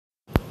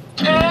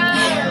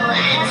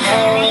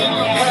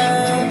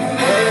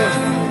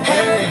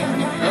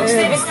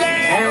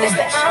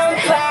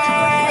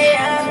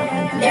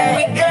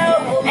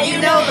And you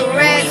know the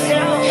rest.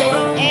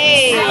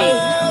 Hey,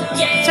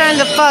 turn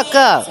the fuck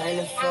up.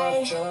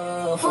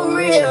 For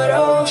real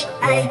though,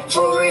 ay,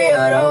 for real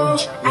though,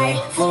 ay,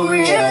 for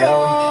real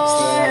though.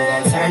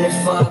 Still turn the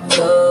fuck up.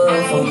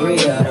 For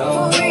real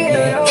though,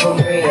 yeah, for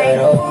real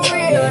though,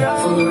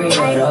 for real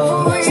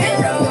though.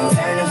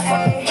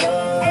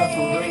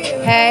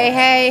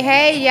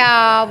 Hey,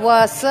 y'all,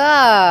 what's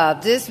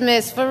up? This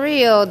Miss For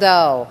Real,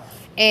 though.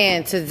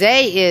 And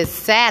today is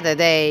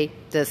Saturday,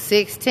 the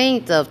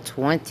 16th of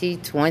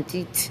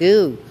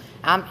 2022.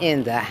 I'm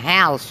in the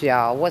house,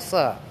 y'all. What's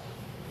up?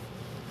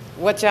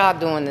 What y'all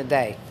doing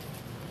today?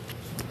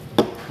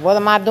 What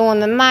am I doing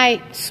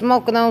tonight?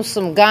 Smoking on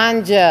some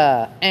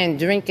ganja and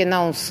drinking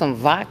on some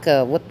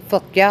vodka. What the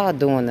fuck y'all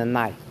doing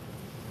tonight?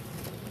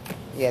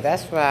 Yeah,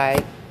 that's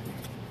right.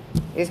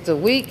 It's the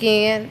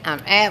weekend.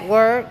 I'm at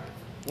work.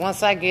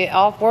 Once I get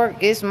off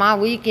work, it's my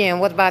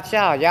weekend. What about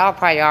y'all? Y'all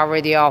probably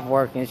already off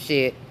work and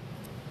shit.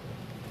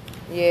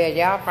 Yeah,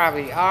 y'all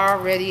probably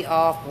already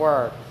off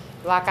work.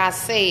 Like I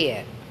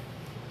said,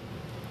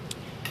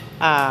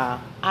 I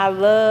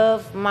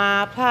love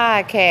my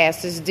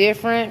podcast. It's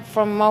different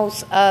from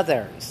most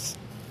others.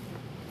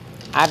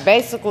 I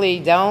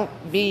basically don't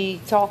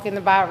be talking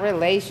about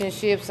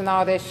relationships and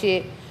all that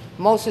shit.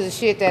 Most of the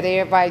shit that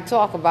everybody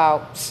talk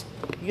about,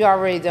 you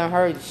already done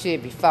heard the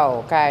shit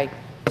before, okay?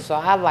 So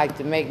I like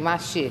to make my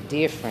shit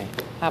different.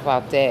 How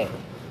about that?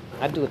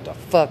 I do what the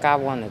fuck I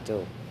want to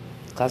do.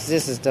 Because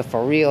this is the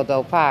For Real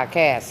Though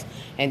podcast.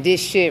 And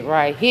this shit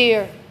right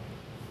here,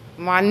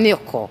 my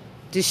nickel.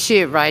 This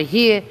shit right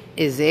here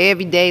is the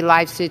everyday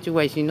life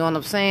situation. You know what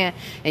I'm saying?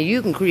 And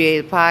you can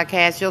create a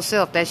podcast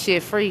yourself. That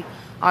shit free.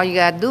 All you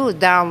got to do is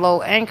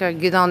download Anchor,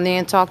 get on there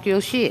and talk your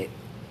shit.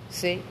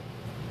 See?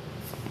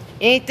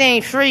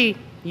 Anything free,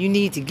 you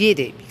need to get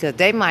it. Because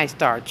they might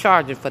start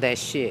charging for that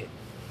shit.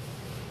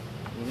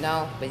 You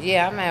know, but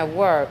yeah, I'm at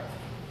work.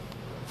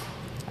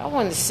 I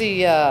want to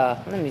see,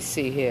 let me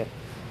see here.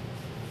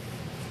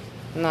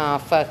 Nah,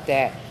 fuck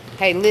that.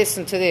 Hey,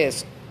 listen to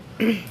this.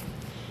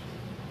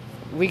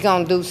 We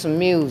gonna do some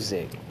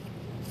music.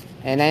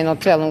 And ain't no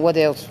telling what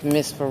else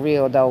Miss For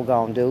Real though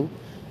gonna do.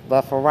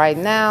 But for right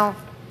now,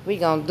 we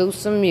gonna do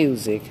some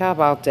music. How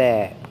about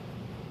that?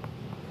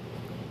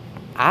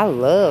 I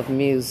love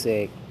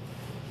music.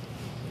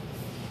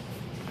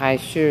 I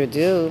sure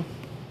do.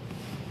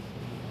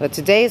 But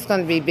today is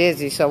going to be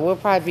busy, so we'll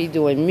probably be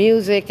doing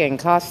music and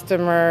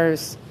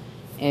customers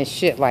and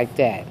shit like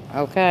that,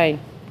 okay?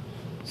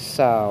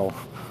 So,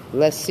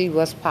 let's see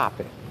what's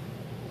popping.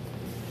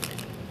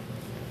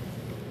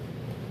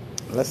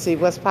 Let's see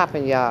what's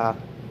popping, y'all.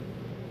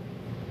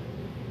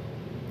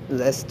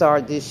 Let's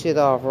start this shit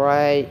off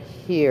right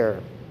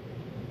here.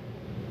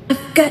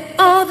 I've got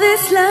all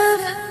this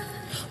love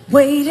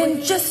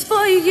waiting just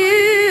for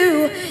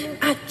you.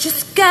 I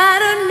just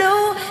gotta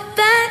know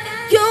that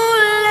your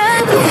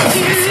love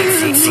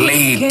is you.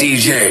 Lead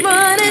DJ.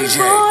 Running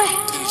boy,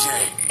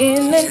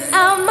 in and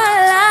out my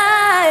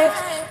life.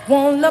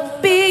 Wanna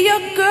be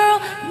your girl,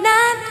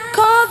 not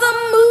 'cause the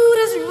mood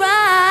is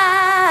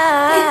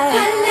right. If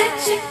I let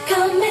you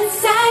come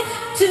inside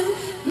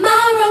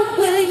tomorrow,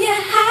 will you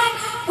hide?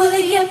 Will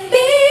you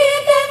be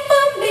there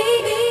for me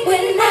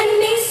when I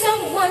need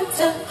someone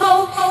to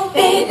hold?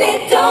 Baby,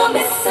 don't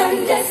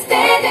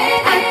misunderstand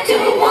it. I do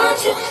want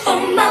you for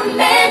my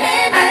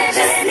man. I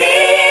just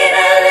need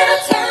a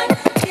little time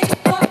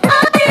before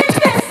I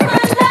invest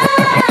my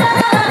love.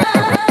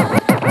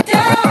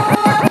 Don't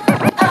walk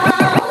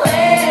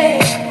away,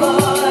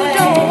 boy.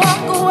 Don't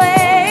walk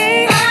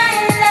away. My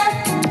love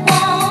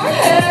won't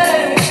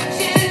hurt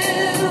you.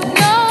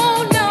 No,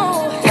 no.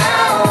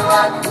 Don't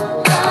walk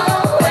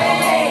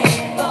away,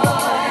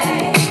 boy.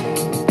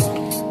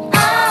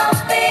 I'll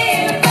be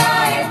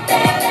right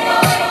there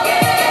for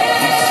you.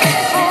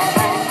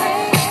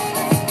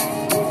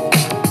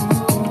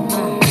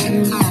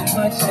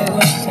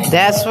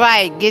 That's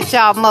right. Get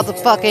y'all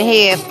motherfucking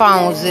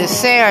headphones. It's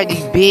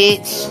Saturday,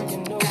 bitch.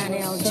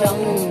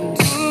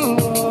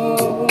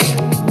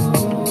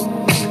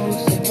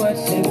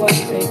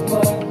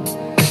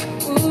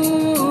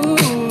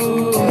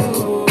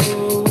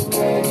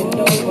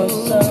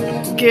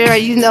 Girl,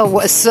 you know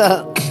what's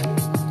up.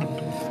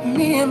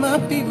 Me and my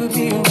people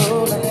be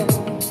rolling,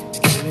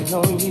 skating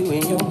on you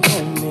and your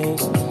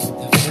homies.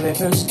 The very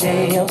first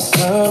day of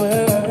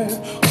summer,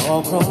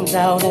 all grown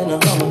out in a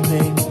Hummer,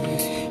 baby.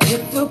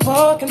 Hit the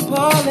park and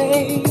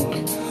parlay.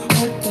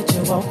 Hope that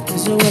you walk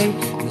this away,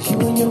 'cause you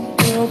and your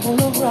girl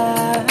wanna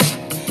ride.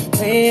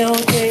 Play all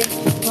day,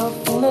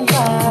 up on the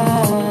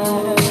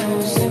line.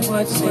 Say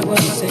what, say what,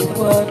 say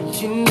what.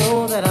 You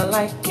know that I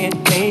like it,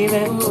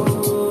 baby.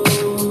 Ooh,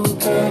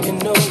 girl, you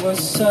know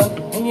what's up,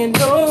 and you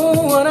know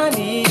what I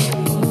need.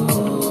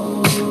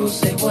 Ooh,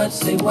 say what,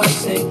 say what,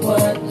 say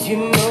what.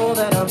 You know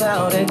that I'm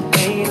about it,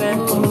 baby.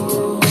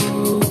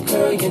 Ooh,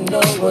 girl, you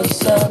know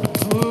what's up.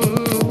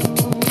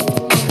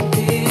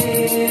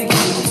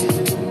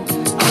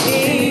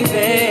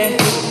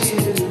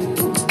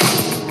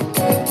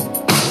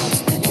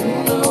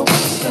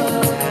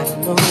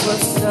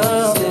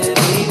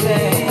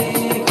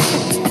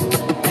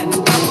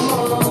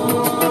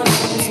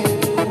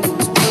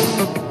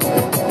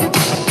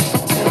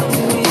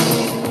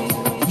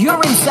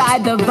 You're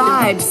inside the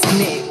Vibes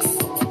Mix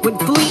with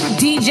Fleet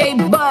DJ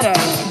Butter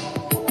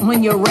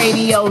on your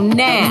radio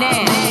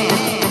now.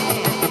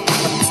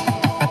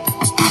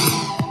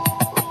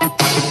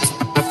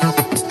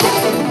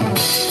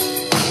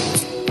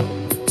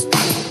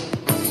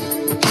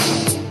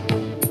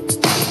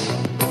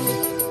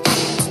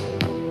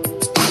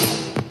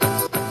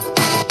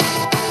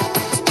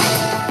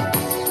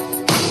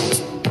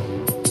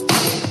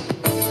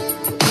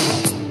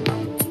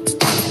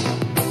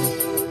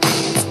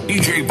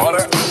 DJ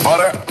Butter,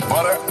 Butter,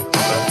 Butter.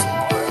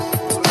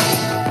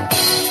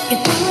 You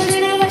put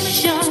in a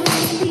rush on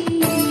me,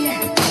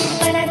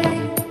 but I'd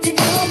like to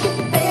know you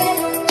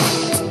better.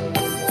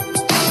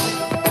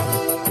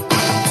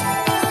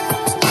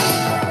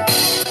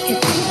 You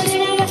put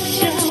in a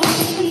rush on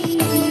me,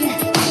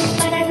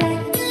 but I'd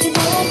like to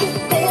know you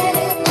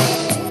better.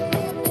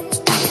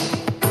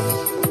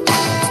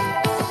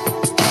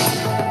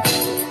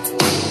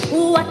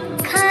 What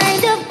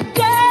kind of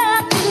girl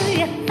do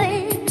you think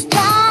I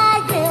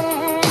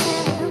am?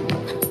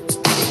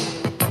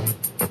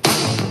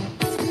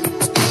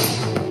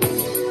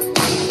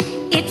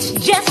 It's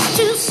just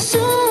too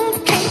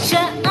soon, can't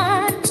you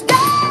understand?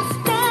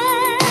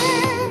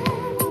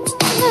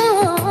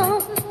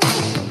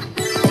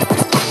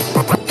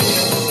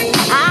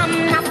 I'm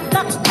not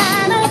the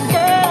kind of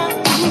girl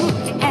who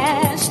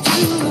has to.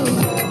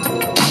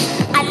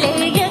 I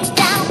lay you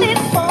down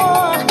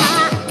before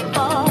I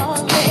fall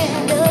in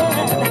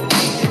love.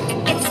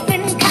 It's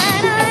been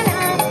kinda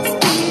nice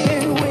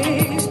being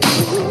with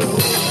you,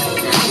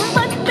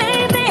 but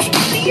baby,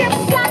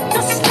 you've got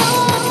to slow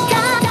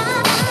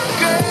down.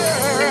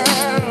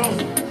 Girl,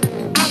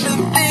 I've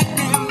been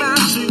thinking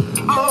about you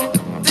all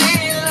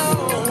day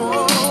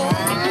long.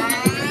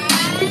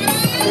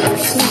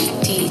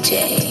 DJ.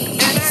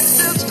 And I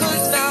just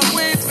could not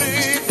wait,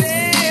 baby,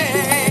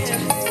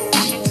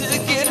 to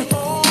get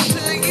home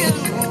to you.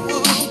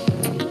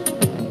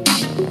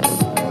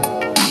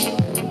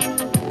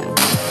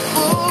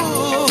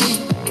 Ooh,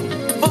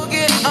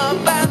 forget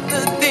about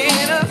the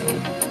dinner.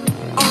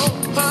 Oh,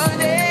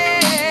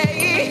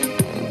 honey.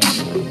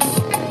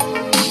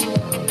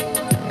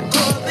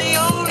 'Cause the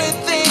only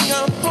thing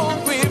I'm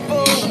hungry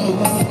for,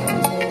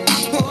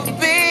 oh,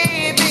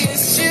 baby,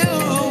 is you.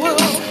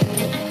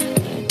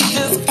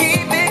 Just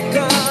keep it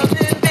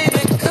coming,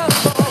 baby, come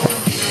on.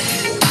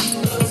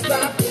 Don't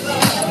stop the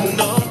love.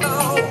 No, no.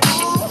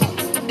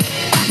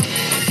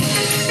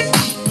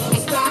 Don't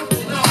stop the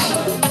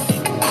love.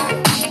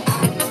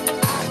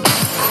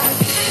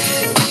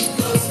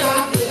 Don't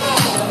stop the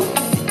love.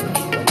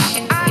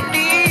 I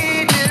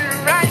need you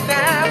right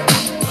now.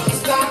 Don't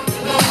stop the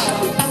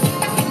love.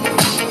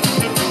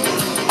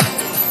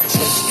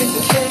 Just in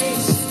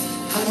case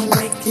I don't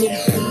make it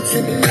home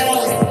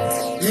tonight,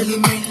 let me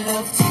make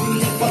love to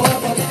you for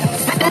the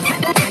last time,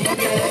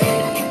 baby.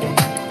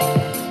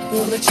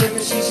 Wanna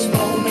cherish each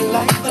moment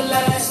like the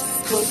last,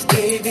 'cause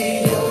baby,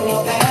 you're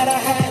all that I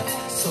have,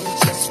 so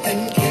just in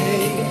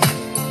case.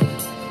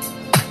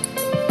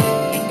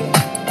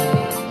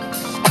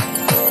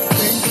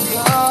 Think of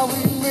how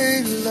we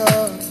made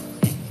love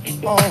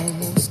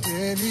almost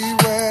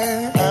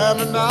anywhere.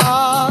 Haven't I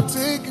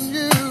taken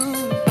you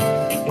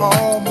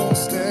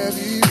almost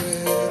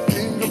everywhere?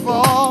 Think of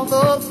all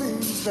the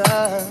things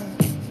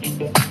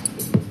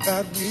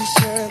that we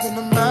shared in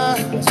the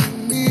night to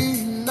me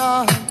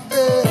not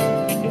there.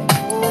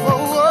 Oh,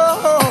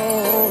 oh,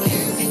 oh.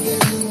 Giving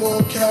you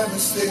more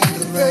chemistry,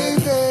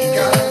 baby.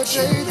 Got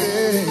you,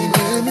 baby.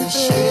 Let me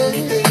share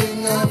anything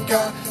I've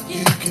got.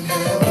 You can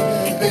have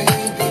it,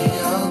 baby.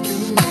 I'll do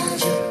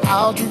magic.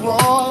 I'll do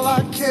all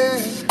I can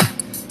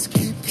to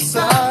keep you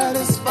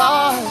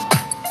satisfied.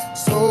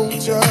 So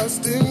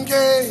just in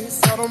case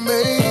I don't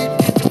make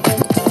it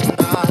home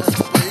tonight,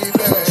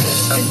 baby.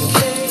 In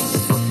case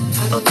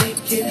I don't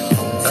make it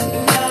home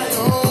tonight,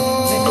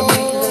 let me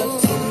make love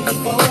to you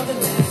for the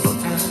last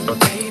time,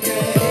 baby.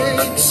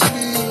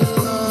 Sweet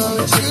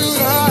love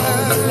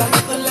tonight.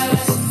 Like the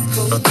last,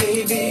 'cause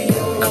baby,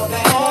 you're all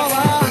that I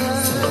have,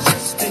 so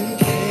just in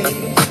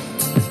case.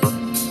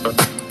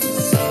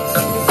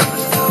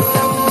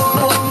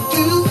 What we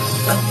do,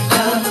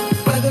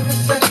 whether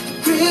it's at the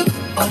crib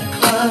or the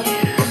club,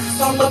 it's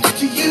all up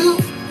to you.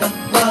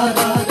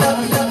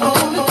 Whatever you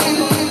wanna do,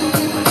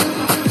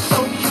 so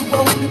you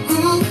wanna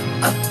groove,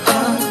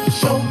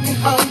 show me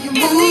how you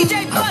move. DJ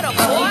Butter,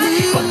 boy.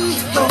 What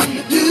you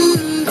gonna do?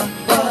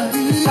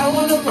 I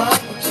wanna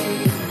rock with you.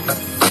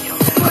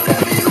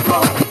 Whatever you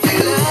wanna do,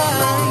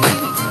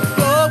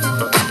 go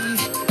with me.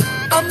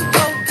 I'm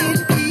going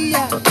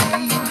VIP.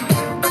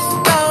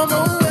 Down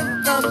on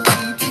with I'm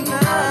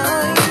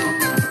tonight.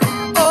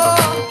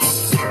 Oh,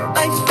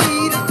 like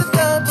sweet at the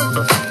double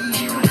G.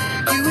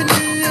 You and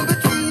me in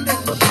between the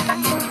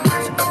sheets.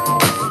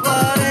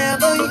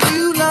 Whatever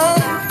you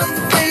love,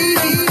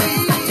 baby.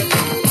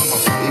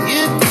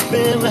 It's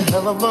been a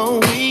hell of a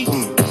week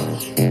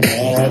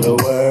at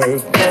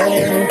work,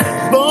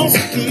 and boss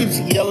keeps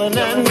yelling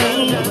at me.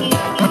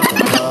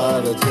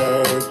 What a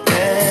jerk,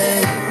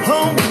 and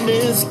home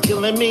is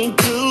killing me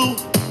too.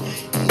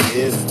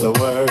 is the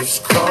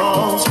worst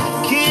cause.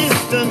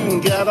 Kids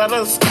done got out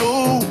of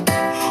school.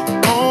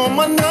 All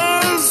my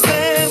nerves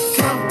and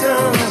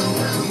countdown.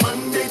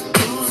 Monday,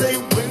 Tuesday,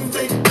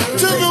 Wednesday, Thursday,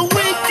 to the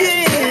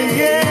weekend,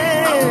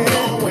 yeah. I'm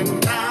going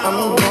now.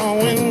 I'm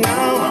going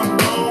now. I'm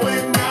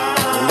going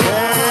now.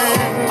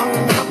 Yeah.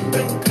 I'm up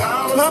and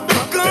gone. Up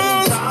and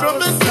gone.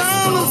 Dropping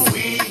down the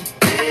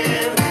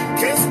weekend.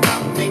 Can't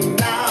stop me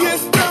now. Can't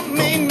stop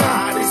me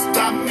now. Nobody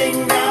stop me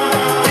now.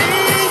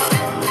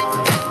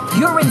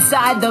 You're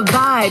inside the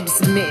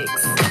Vibes Mix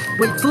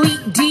with Fleet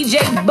DJ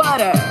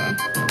Butter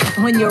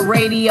on your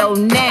radio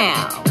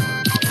now.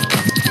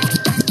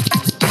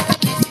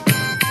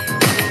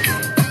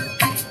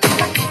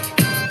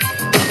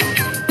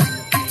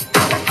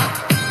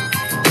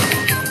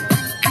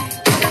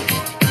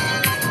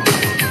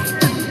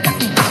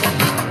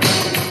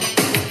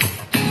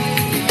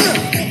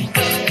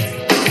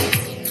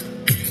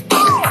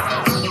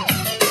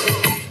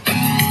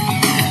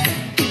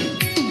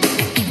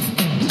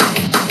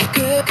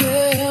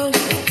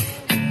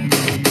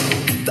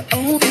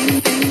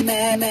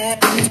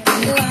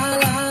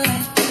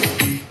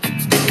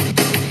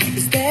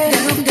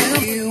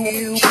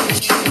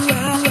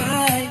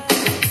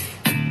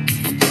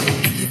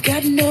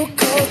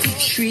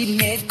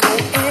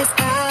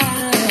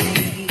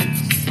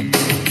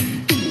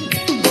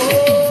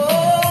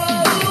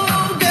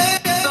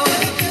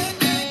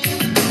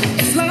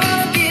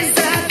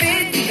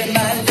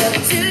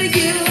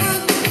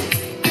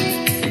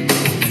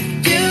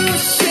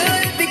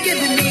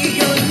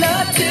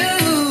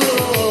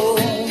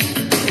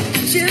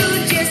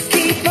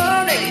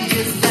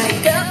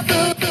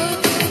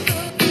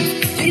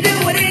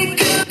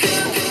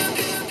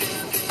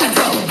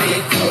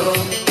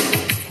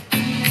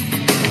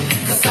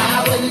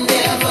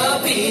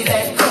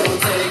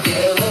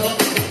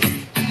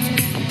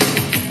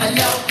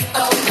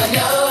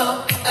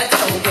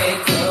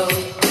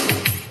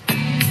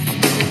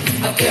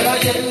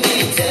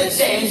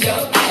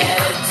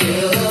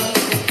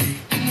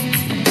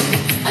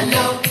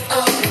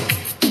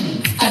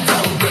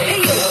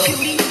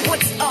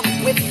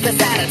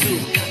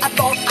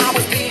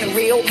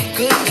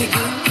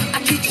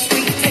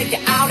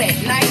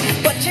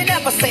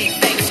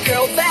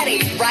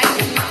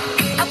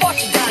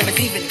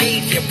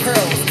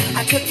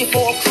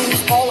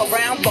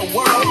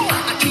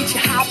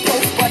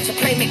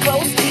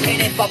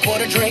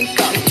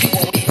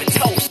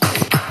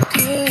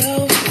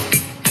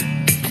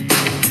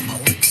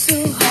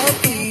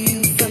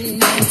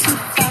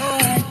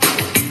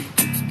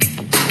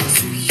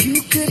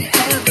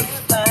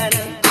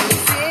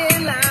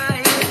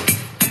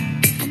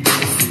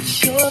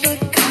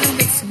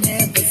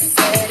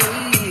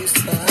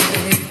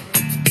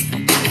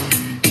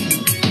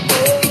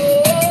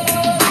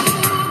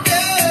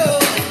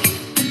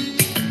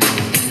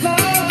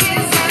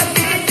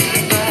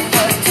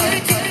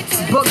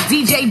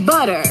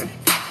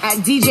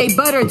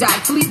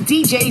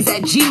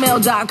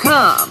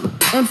 DJButter.fleetdjs@gmail.com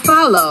and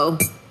follow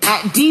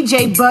at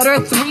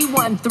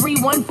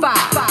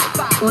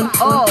DJButter31315 on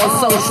all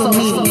social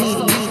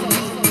media.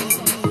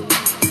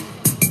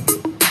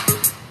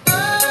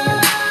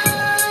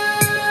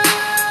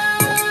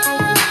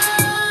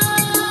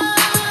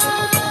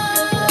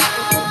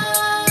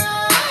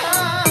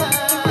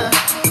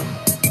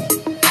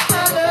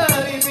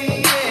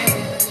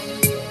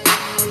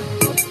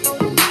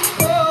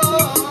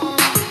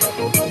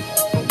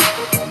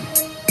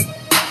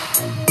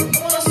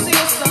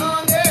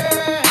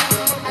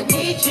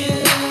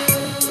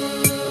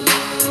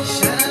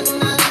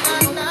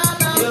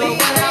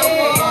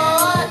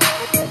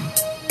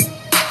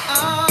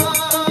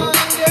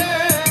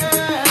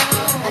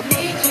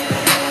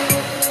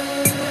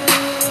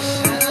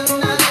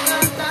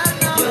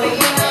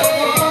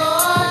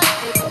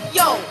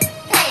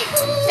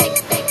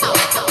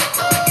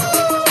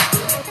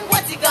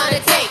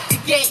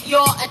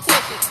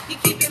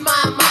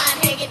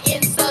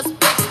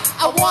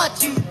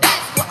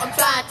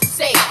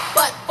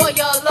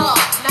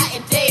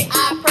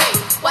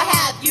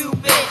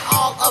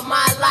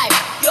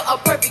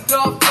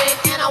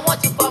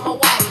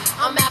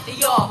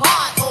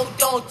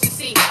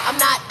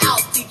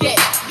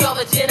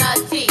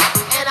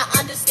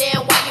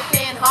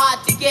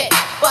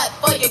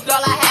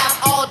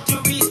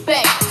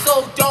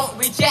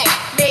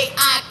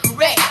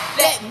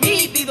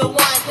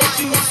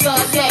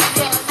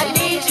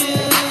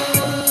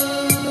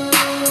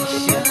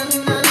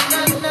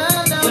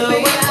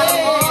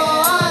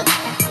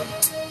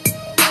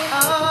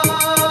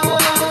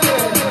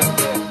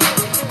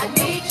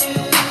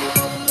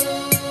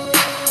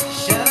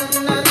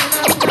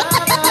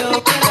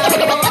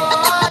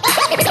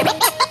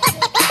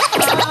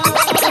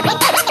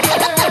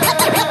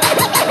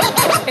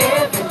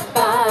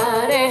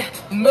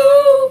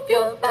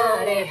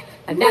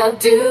 Now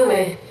do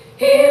it.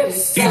 Here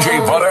is DJ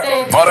Butter,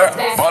 Butter,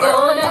 that's Butter,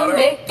 gonna Butter.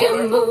 make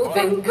you move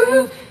and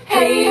groove.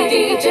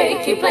 Hey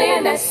DJ, keep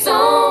playing that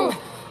song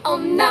all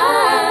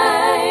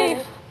night,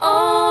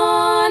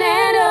 on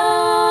and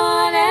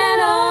on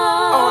and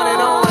on. On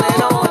and on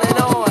and on and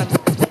on.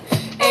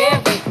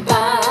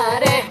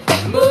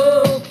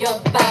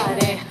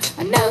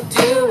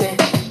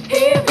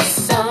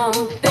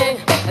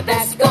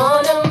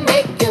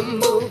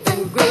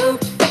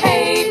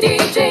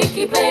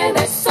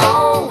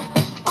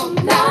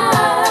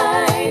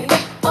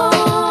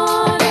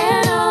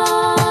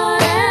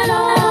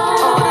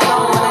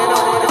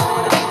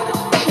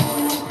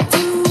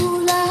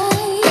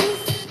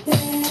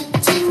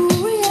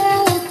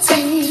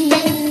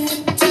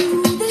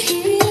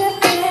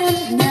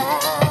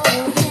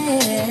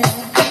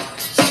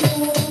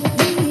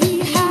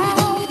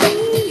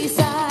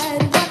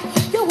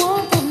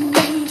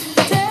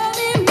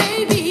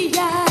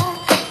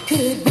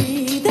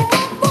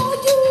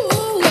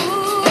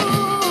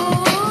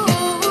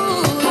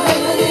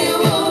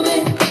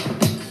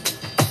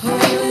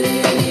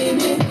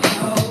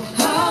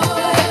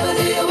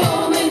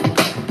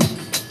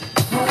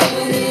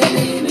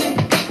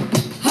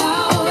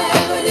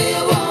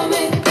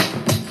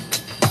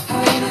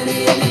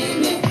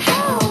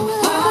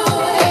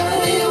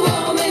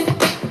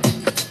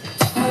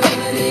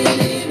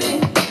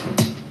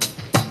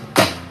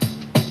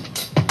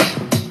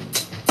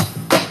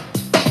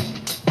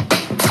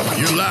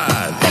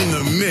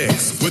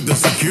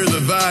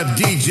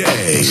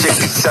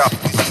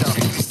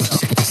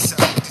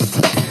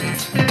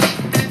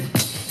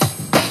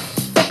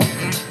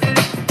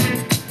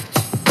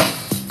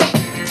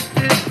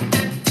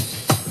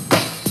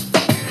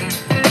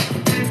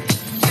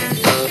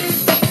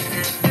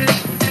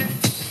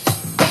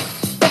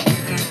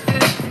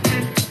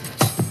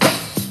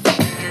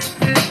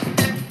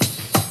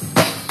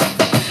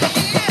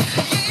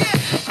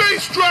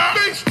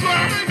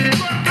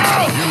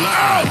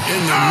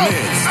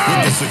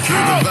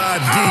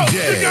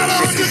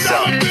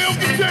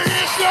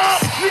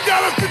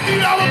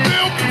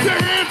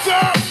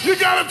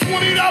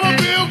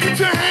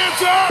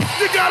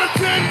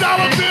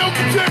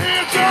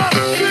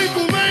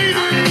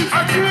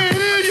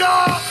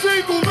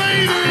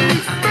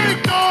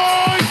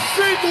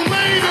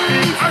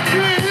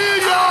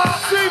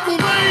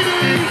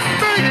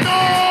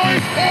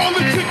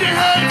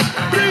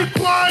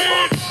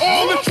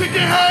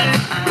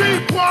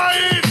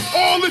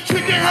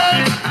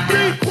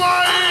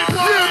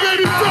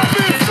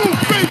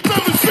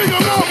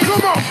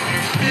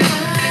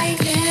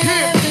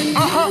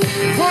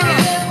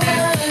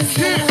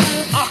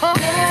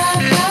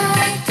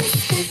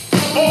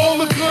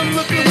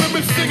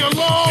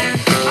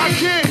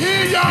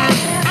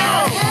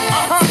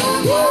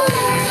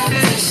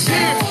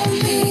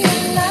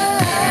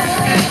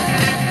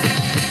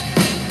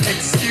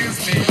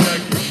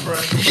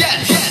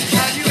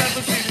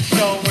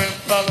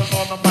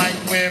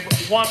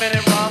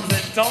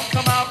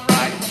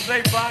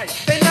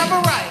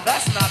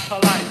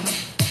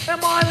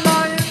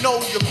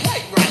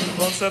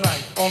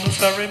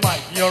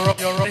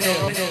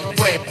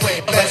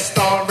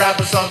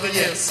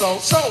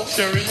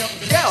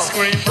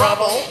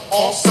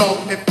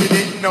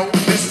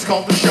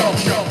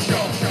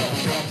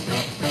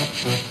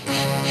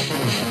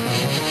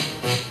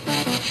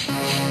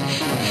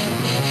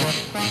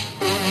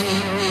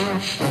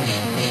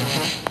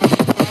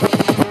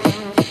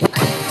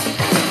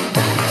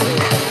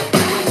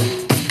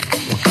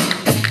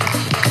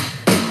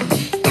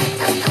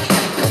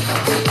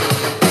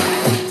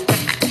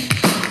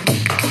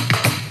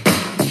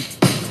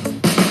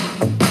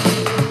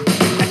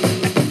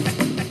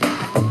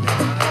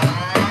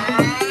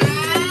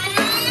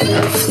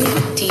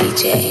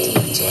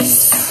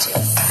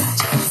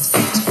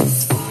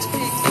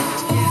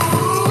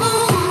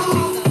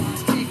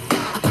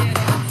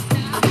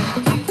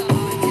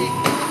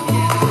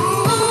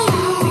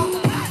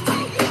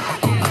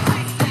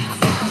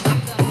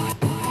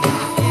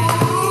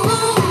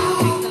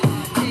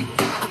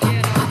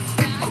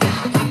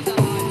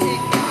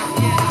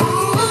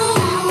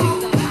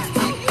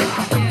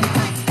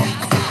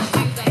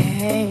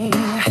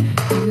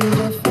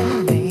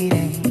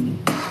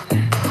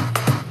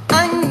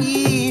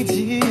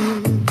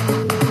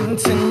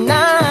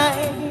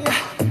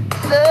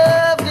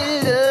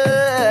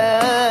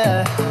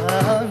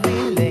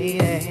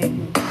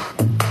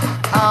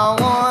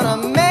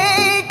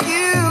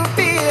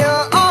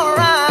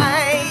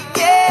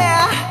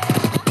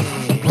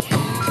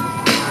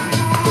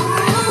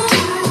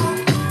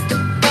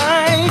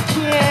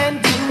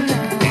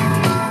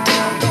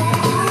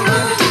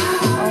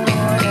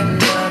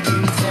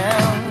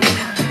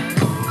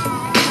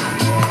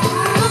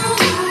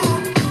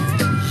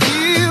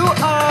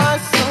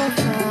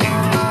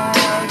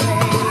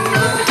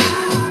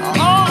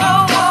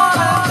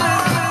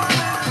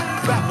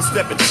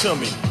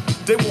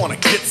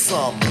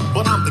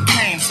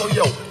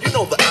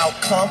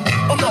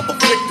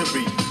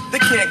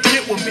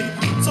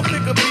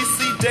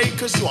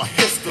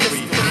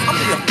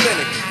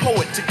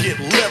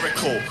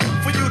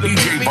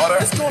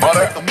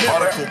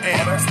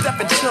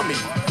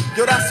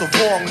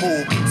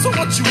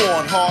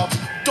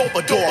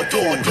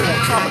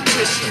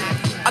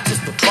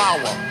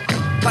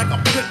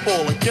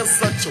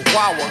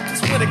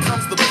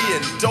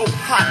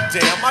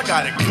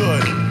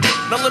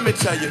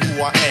 Tell you who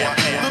I am.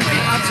 The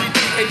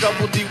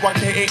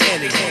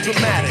B-I-G-D-A-double-D-Y-K-A-N-E.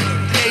 Dramatic,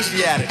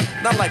 Asiatic,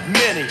 not like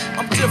many.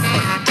 I'm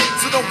different,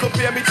 so don't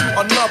compare me to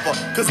another.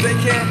 Cause they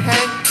can't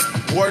hang,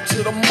 word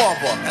to the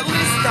mother. At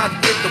least not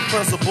with the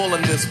principal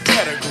in this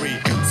pedigree.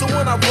 So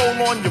when I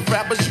roll on your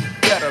rappers, you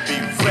better be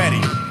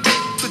ready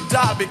to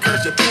die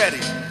because you're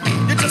petty.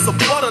 You're just a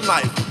butter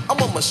knife,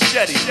 I'm a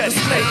machete. Just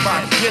make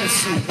my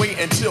Ginsu wait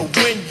until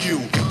when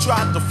you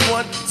try to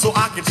front so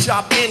I can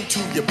chop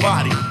into your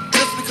body.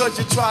 Just because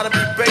you try to be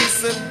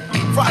basing,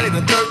 Friday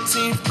the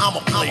 13th,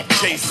 I'ma play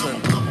Jason.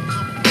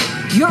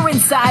 You're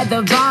inside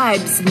the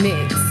Vibes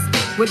Mix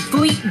with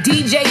Fleet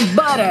DJ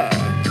Butter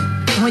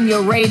on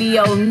your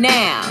radio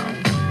now.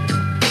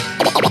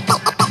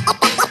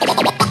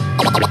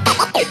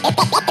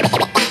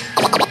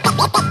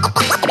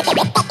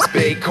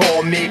 They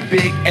call me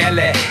Big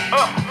L.A.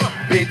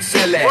 Big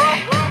Silly,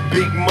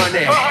 Big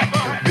Money,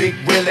 Big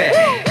Willie.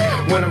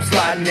 When I'm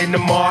sliding in the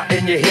mall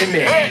and you hear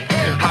me,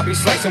 I be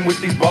slicing with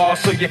these balls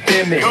so you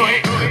feel me.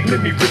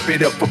 Let me rip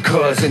it up for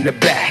cuz in the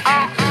back.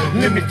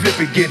 Let me flip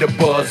it, get a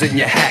buzz in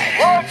your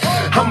hat.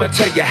 I'ma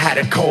tell you how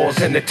to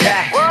cause an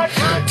attack.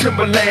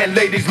 Timberland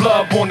ladies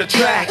love on the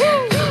track.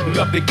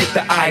 Love to get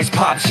the ice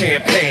pop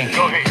champagne.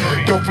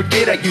 Don't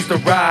forget I used to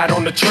ride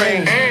on the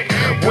train.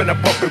 When I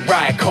bump it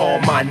right, call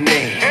my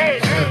name.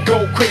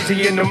 Go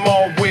crazy in the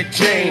mall with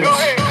James.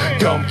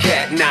 Dumb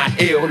cat, not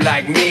ill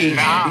like me.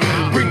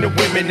 Bring the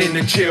women in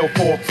to chill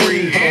for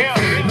free.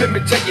 Let me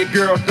tell you,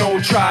 girl,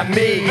 don't try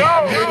me.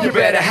 You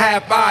better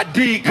have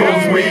ID,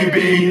 cause we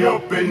be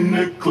up in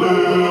the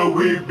club.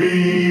 We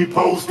be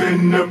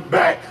posting the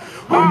back.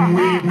 When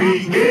we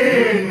meet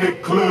in the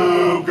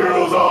club,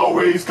 girls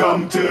always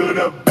come to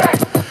the back.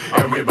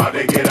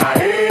 Everybody get our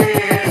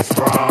heads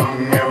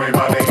sprung.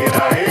 Everybody get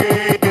our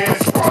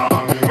heads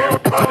sprung.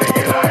 Everybody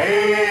get our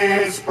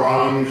heads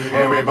sprung.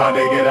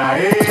 Everybody get our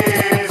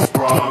heads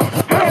sprung.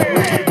 When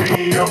we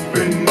be up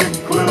in the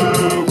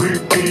club, we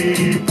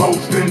be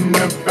posting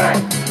the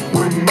back.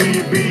 When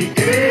we be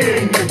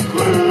in the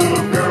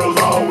club, girls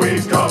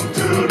always come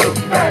to the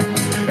back.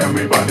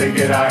 Everybody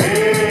get our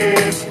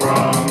heads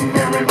sprung.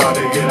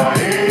 Everybody get our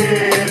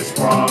heads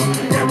sprung.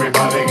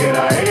 Everybody get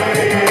our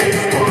heads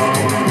sprung.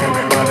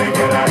 Everybody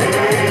get our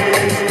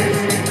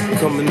heads.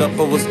 Coming up,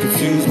 I was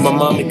confused. My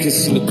mommy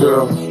kissing the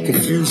girl.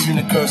 Confusion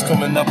occurs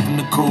coming up in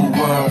the cool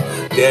world.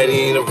 Daddy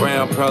ain't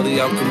around, probably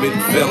out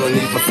committing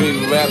felonies. My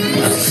favorite rapper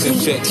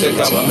music, check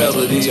out my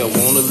melody. I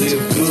wanna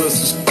live good,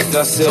 so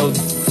I sell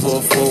for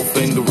a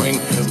 4-finger ring.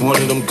 One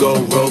of them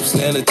gold ropes.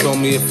 Nana told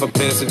me if I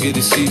pass, I get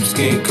a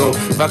sheepskin coat.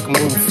 If I can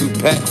move a few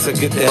packs, I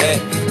get the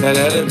hat. Now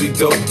that'd be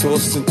dope.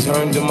 Tossed and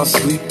turned in my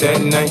sleep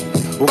that night.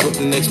 Woke up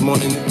the next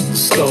morning,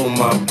 stole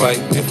my bike.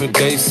 Different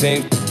day,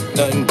 same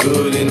nothing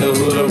good in the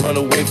hood. I run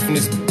away from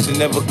this and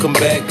never come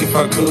back if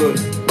I could.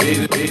 Be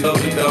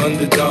the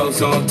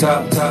underdogs on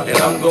top. And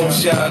I'm gon'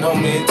 shine,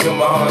 homie, until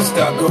my heart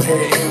stop. Go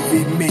ahead,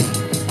 envy me.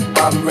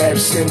 I'm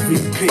Raps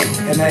MVP,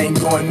 and I ain't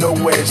going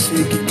nowhere, so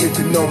you can get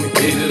to know me.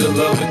 Needed the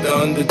love with the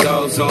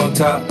underdogs on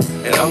top,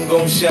 and I'm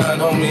gon' shine,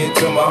 homie,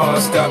 until my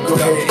heart stop. Go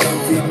ahead,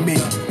 envy me.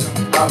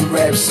 I'm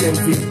Raps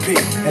MVP,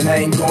 and I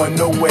ain't going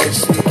nowhere,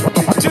 so you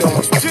can get to know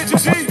me.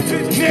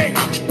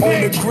 On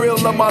the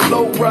grill of my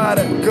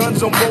lowrider,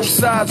 guns on both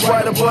sides,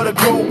 right above the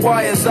gold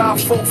wires. I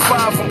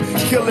 4-5 them,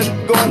 killing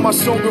go on my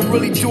song and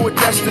really do it.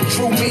 That's the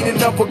true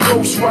meaning of a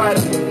ghost rider.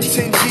 10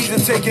 G's to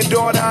take your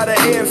daughter out of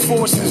Air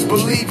Forces.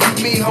 Believe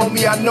you me,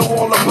 homie, I know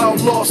all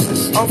about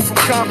losses. I'm from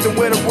Compton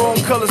where the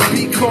wrong colors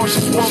be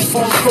cautious. One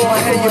phone call,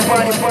 hey, your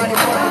body.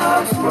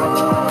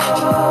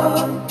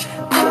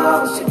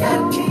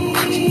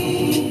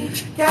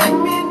 You got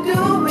me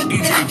doing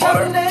DJ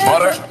Butter.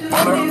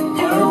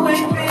 You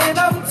ain't been,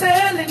 I'm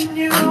telling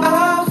you,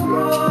 I'm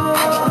wrong.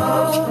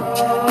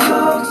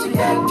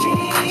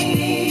 You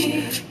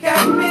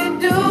got me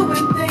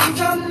doing things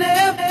I'll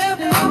never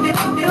do.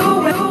 You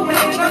ain't,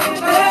 I'm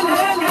telling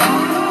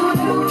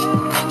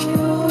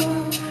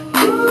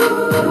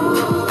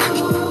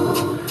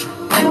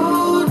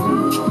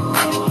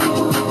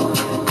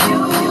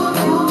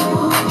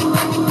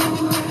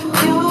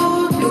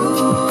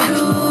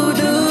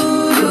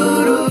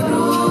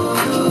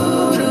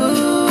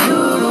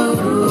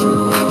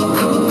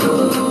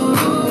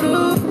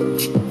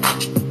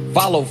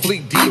Follow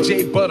Fleet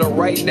DJ Butter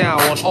right now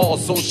on all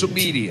social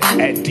media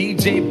at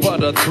DJ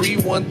Butter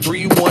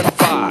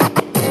 31315.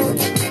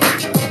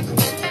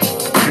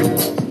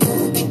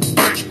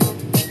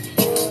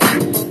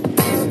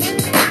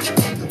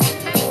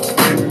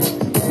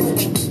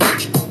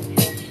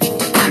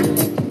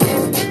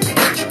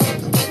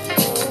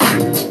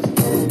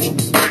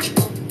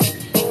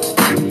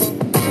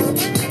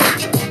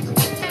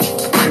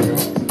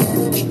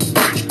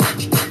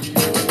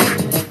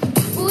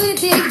 Where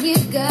did you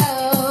go?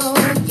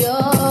 You're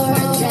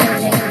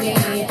telling me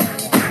you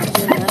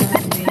love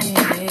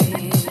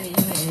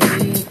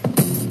me.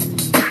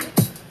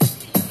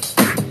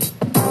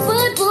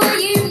 But boy,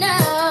 you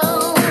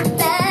know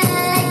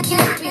that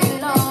you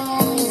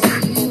belong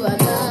to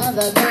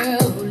another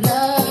girl who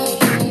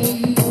loves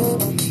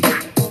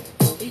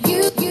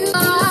you. You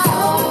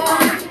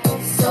are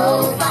so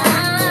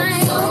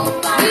fine, so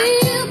fine.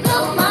 You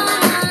blow my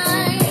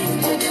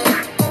mind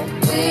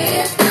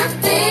with the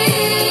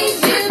things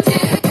you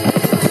do.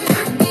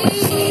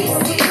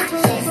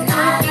 She's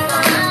not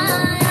mine.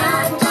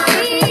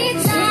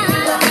 Each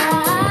time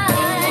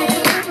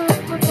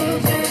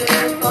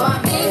for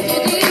me to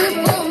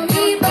do for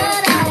me,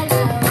 but I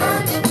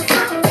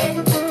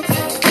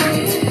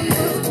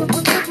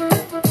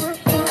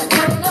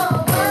know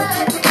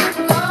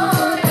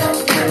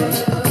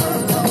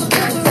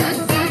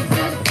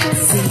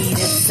See,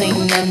 this ain't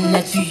nothing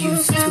that you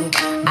used to.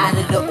 Out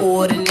of the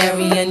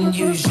ordinary,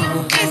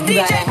 unusual. You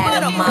gotta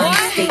have a mind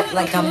state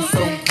like I'm so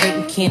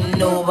great. Can't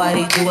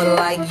nobody do it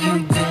like you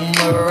do.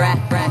 Rap.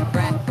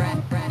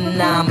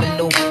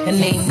 Phenomenal,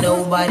 and ain't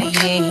nobody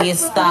in here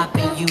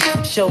stopping you.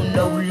 Show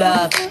no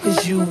love,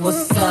 cause you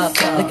what's up.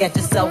 Look at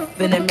yourself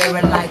in the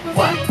mirror like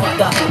what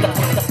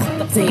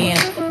the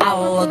damn, I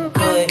look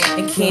good,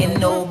 and can't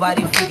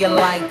nobody figure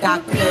like I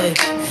could.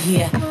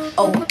 Yeah,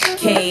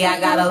 okay, I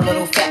got a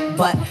little fat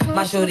butt.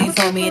 My shorty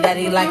told me that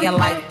he like it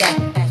like that.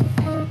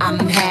 I'm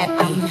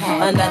happy.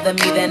 Another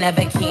me that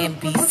never can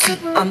be. See,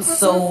 I'm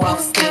so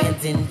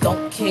outstanding.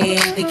 Don't care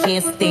if they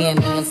can't stand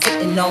me. I'm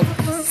sitting on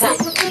top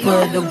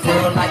of the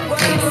world like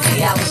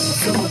crazy. I look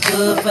too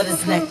good for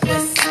this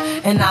necklace,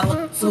 and I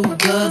look too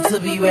good to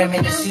be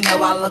wearing this. You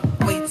know I look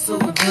way too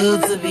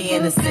good to be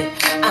innocent.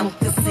 I'm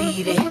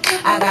conceited.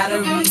 I got a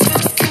reason.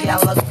 See, I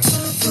look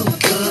too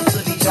good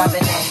to be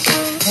driving that,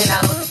 and I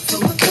look too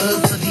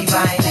good to be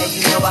buying that.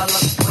 You know I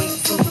look way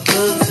too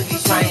good to be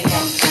trying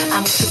that.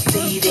 I'm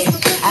conceited.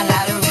 I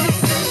got a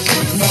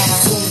reason. Now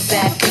who's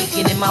that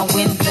peeking in my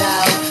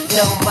window?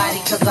 Nobody,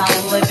 cause I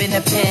live in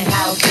a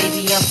penthouse.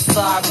 Baby, I'm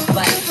sorry,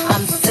 but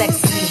I'm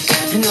sexy,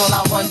 and all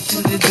I want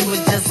you to do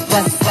is just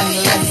bless me.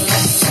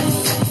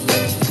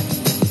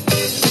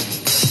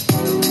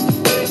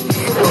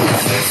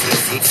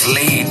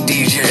 Fleet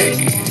DJ.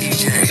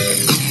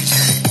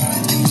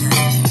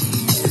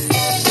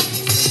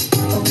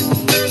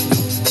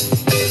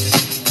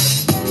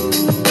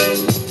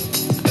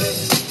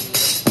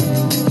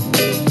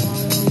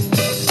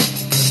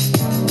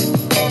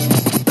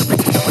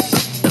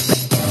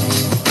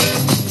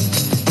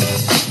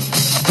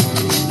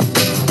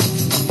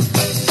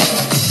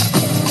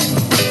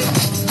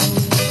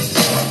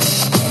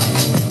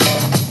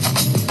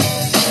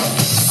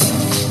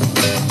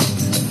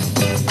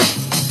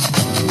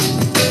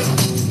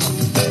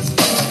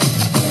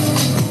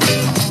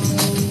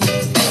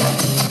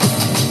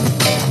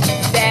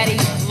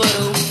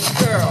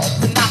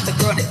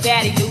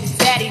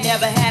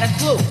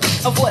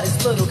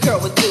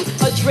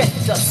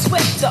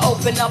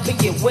 Open up and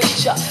get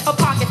with ya. A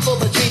pocket full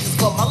of dreams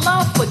for my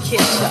love for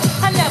Kitcha.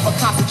 I never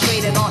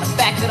concentrated on the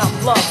fact that I'm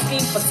loved.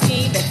 Scheme for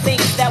scheme and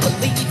things that would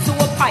lead you to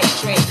a pipe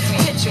dream.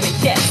 Picturing,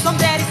 yes, I'm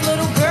daddy's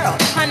little girl.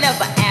 I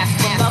never asked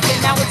for nothing,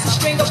 now it's a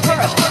string of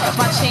pearls.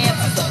 My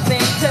chances of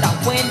things, could I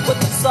win with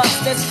the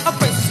substance? A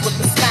princess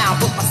with a smile,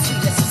 with my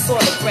sweetness and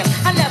sort of grim.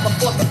 I never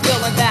fought the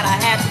feeling that I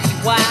had to be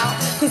wild,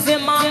 cause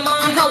in my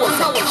mind I was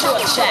a mature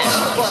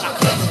child. But I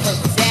couldn't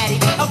hurt daddy.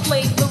 I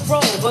played the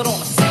role, but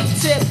on the same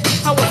tip,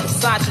 I was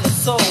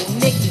misogynist soul.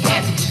 Nikki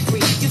had to be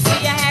free. You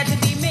see, I had to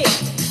be me.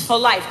 Her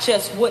life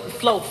just wouldn't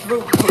flow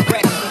through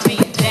correctly.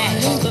 Being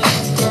daddy's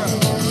little girl.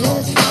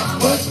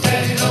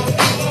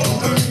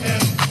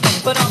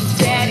 But I'm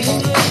daddy's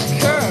little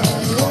girl.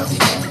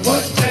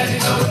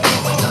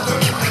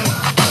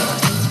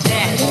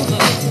 Daddy's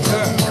little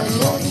girl.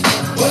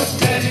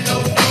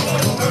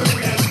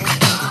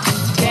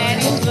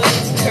 Daddy's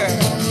little girl.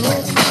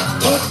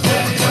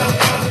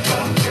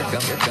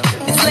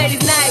 It's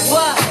ladies' night,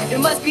 what? It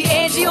must be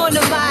Angie on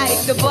the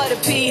mic. The butter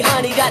pea,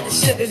 honey, got the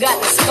sugar, got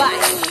the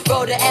spice.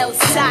 Roll the L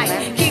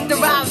tight, keep the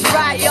rhymes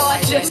right, yo. I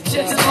just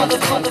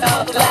motherfucker.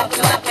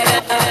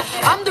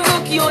 I'm the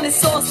rookie on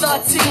this all-star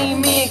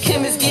team. Me and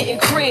Kim is getting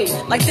cream,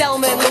 like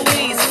Thelma and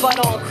Louise, but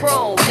on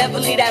chrome. Never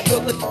leave that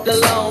Brooklyn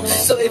alone.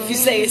 So if you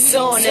say it's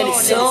on, then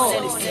it's on.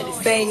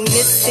 Bang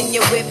this in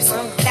your whips,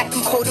 that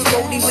compoter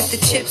roadie with the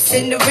chips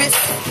in the wrist.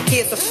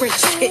 Here's a French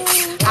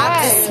kiss.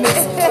 I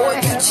dismiss all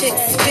you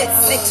chicks. Spit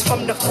 6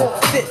 from the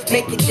 4/5,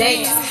 make it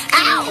dance.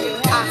 Ow!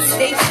 I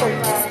stay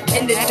focused,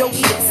 and the dope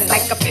is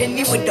like a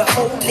penny with a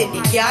hole in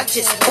it. Y'all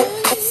just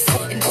focus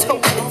and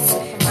toeless.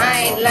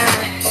 I ain't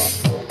lying,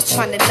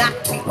 trying to knock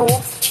me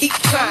off. Keep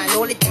trying,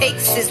 all it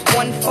takes is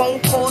one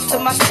phone call to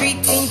my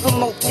street team.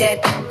 Promote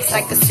that, it's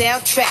like a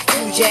soundtrack.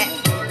 New Jack,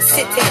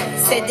 sit there,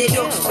 set it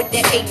off with the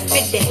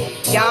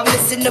 850. Y'all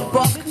missing the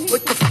buck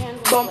with the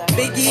bump.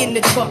 Biggie in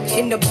the truck,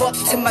 in the buck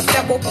to my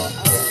double.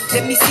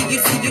 Let me see you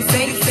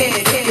bang it.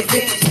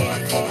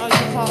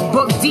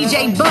 Book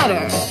DJ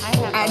Butter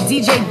at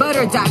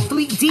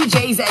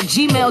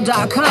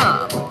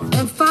djbutter.fleetdjs@gmail.com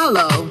and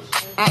follow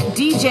at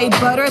DJ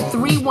Butter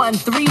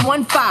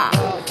 31315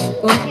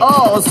 on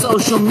all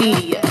social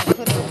media.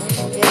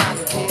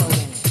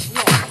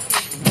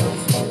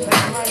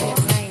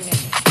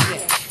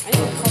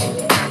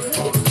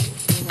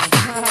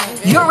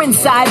 You're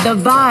inside the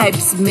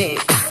Vibes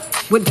Mix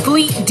with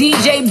Fleet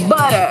DJ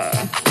Butter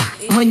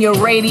on your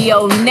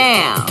radio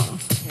now.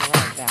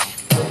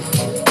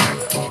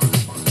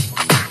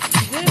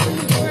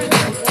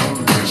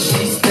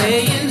 She's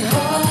playing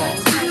hard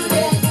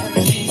today.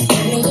 She's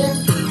playing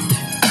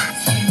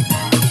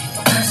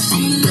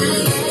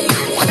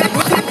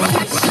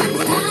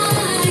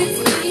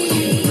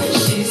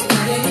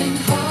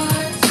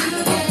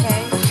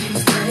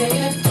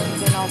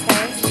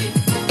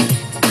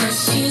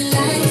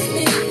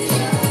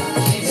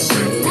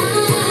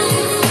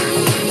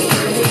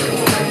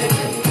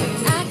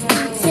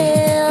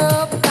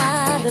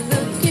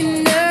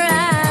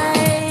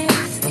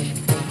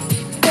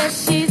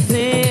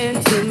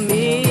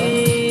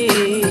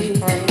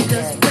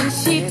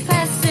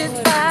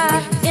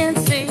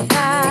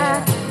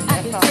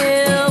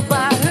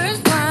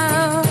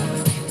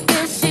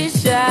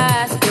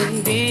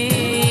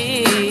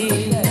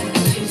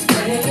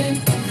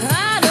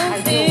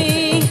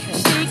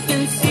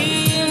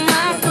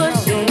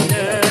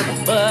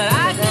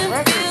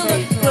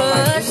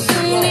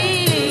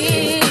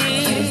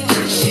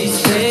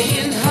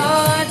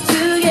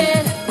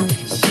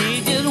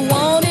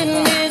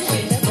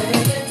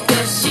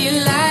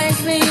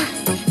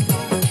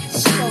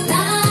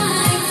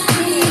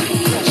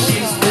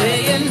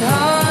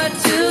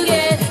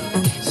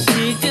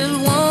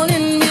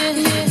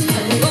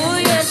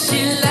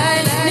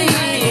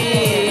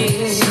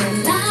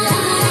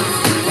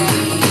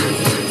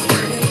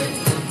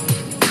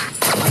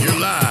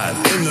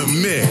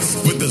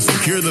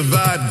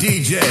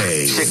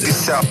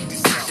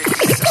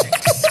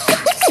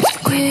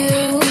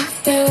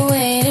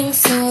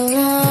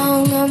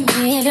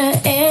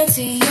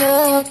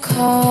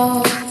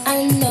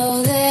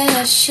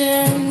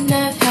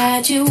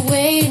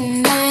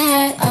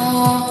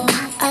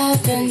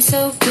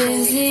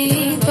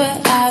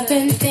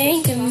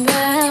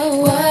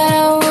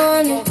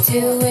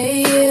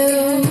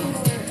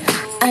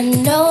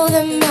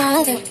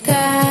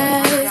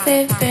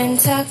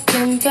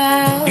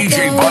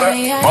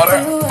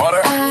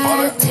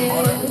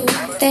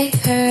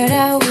heard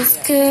I was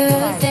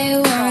good. They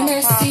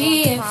wanna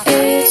see if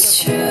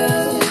it's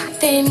true.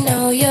 They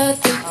know you're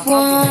the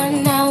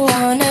one I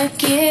wanna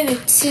give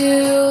it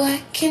to.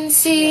 I can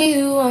see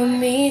you want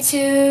me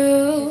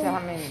too.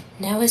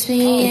 Now it's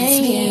me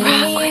and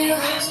you.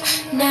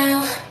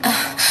 Now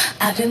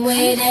I've been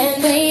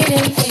waiting.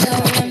 Think I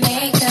wanna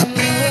make the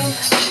move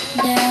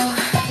now.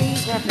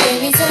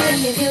 Baby, tell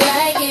me if you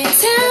like it.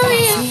 Tell me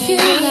if you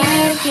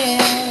like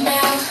it.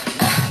 Now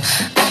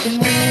I've been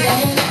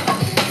waiting.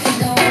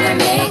 Think I wanna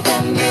make the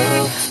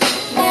move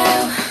now.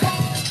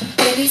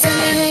 Baby, tell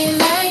me how you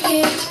like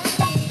it.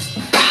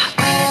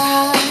 I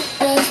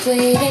was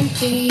waiting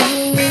for you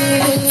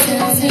to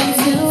tell me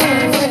to.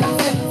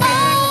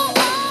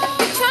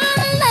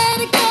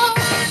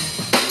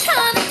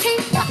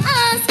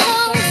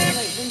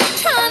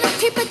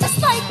 Keep it just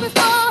like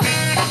before.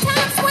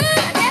 Times when I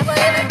never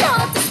even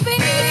thought to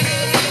speak.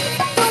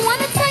 Don't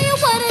wanna tell you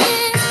what it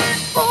is.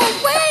 Oh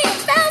wait,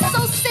 it felt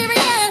so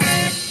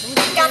serious.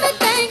 Got me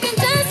thinking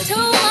just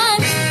too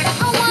much.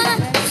 I wanna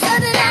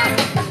shut it out,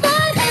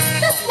 but it's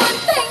this one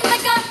thing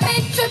that got me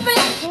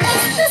tripping.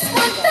 It's this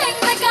one thing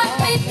that got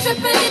me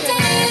tripping. You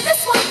did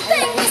this one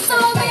thing, you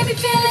saw baby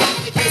feel it.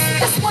 It's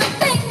this one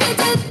thing you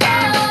did.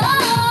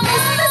 Oh,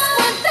 it's this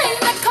one thing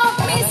that caught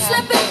me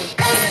slipping.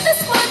 It's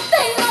this one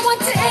thing I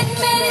want to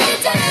admit it.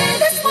 You did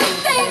this one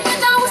thing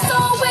and I was so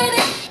with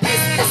it.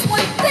 It's this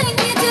one thing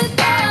you did.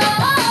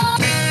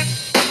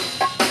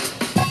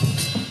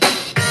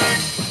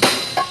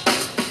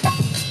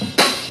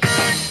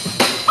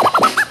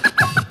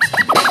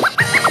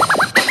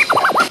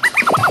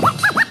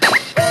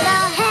 When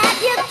I had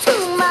you to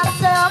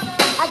myself,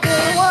 I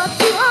didn't want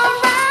you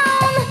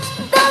around.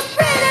 Those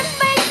pretty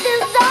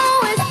faces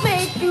always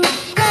make you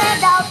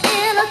stand out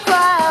in a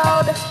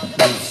crowd.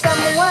 But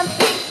someone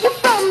picked you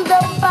from the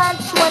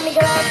bunch when the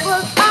glass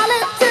was all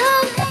it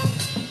took.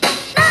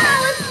 Now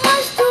it's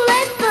much too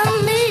late for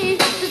me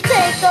to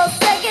take a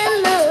second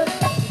look.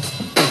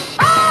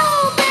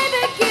 Oh,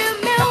 baby, give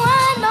me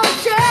one more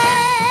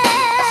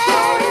chance.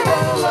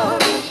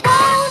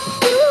 Won't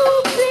you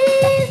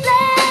please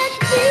let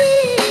me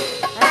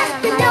back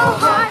in your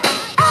heart?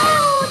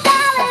 Oh,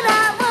 darling,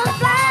 I was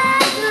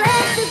blind to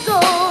let you go.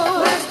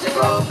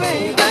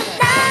 Baby. But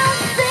now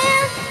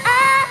since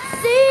I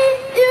see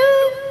you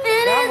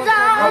in his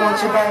arms, I want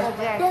you back.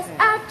 yes,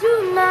 I do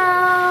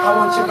now. I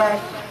want you back.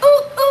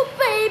 Ooh, ooh,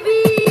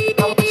 baby.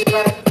 I want you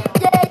back.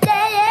 Yeah,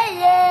 yeah,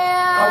 yeah,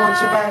 yeah. I want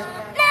you back.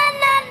 Nah,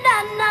 nah,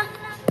 nah, nah.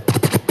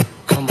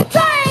 Come on.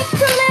 Trying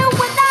to live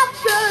without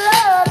your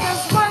love,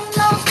 just one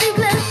long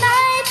sleepless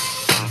night.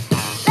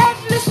 Let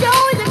me show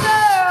you the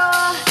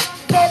girl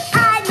that I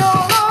know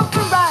wrong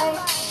from right.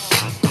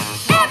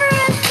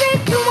 Every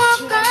street you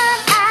walk on,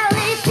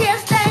 alley, tear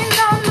stains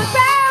on the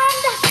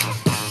ground.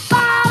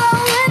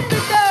 Following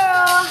the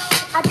girl,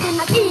 I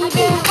didn't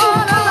even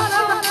wanna.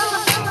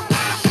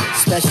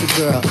 Special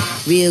girl,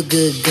 real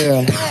good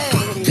girl.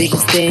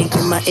 Biggest thing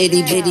in my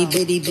itty bitty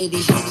bitty bitty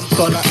bitty.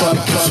 Call her,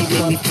 she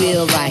make me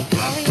feel right.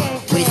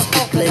 Wish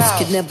the bliss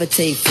could never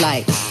take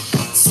flight.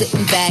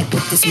 Sitting back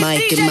with this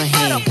mic in my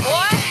hand,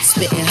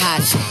 spitting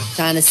hot shit,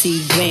 trying to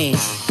see grand.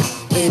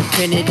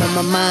 Imprinted on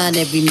my mind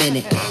every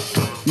minute.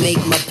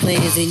 Make my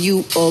plans and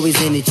you always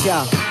in it,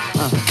 y'all.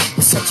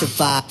 It's such a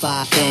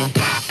vibe thing,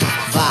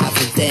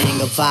 vibrant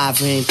thing, a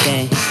vibrant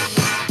thing.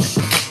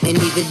 And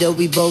even though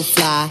we both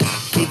fly,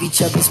 give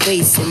each other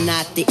space and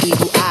not the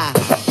evil eye.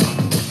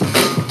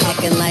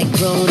 Acting like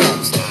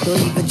grown-ups,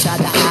 don't even try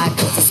to hide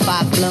cause the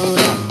spot blown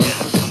up.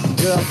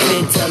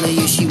 Girlfriend telling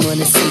you she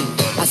wanna see.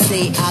 I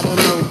say I don't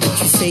know,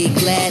 but you say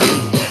gladly.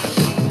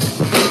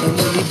 And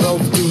when we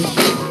both do it,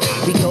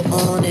 we go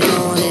on and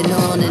on and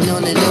on and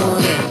on and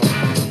on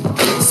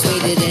and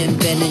sweeter than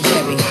Ben and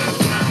Jerry.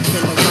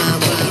 Can I rhyme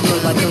when you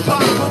know I know I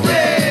know.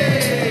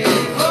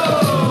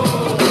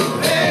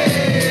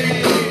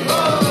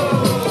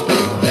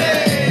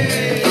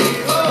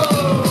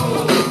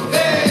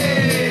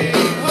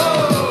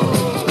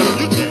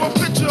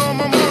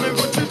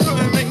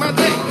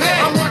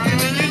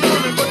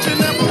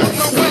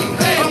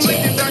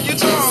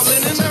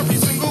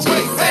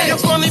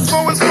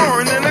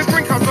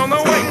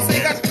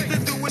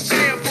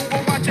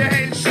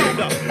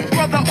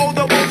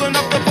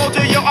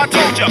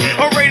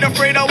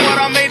 Afraid of what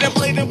I made and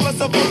played and plus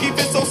a funky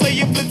bit. So say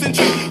you flips and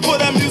tricks. Put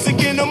that music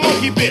in a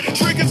monkey bit.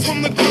 Triggers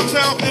from the good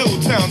town, ill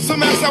town.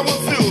 Some ask how it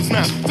feels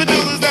now. The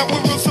deal is that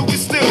we're real, so we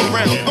still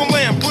around. Don't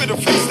lamp with a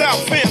freestyle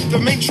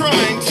phantom. Ain't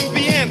trying to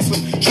be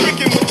handsome.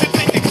 Tricking what you're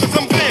thinking, cause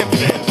I'm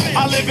vamping.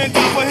 I live in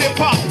top of hip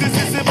hop. This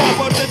is hip hop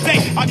of the day.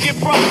 I give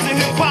props to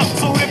hip hop,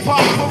 so hip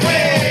hop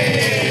parade.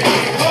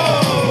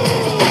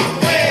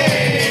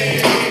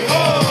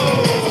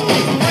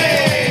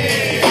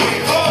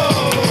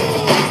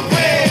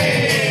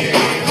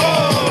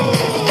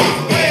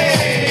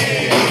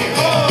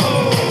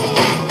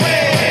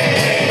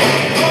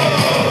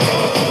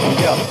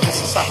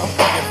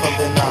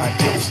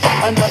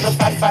 Another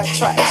fat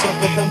track, so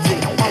with them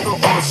deep, I go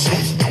on shit.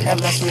 And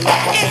let's relax,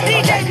 I said,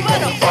 I'm DJ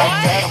Butter, boy.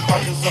 I'm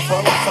conscious of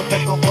her, so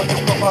pick up on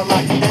this, but I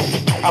like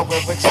it. I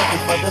wear a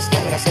jacket for the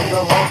skin, I say the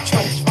whole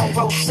trench from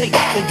row C.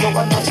 Then yo,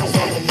 I know she's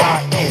on the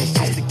 9 ends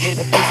just to get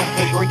a piece of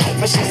degree.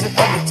 But she's an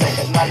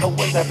undertaker, not know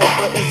when the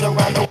paper is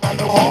around the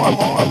horn.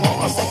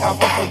 I say I'm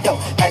for yo,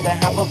 had to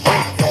have a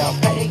breakdown.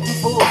 Pay you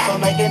fools so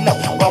now you know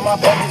while my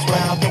belly's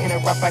round. Taking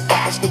it right back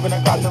up and scooping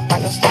across the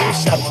back of stool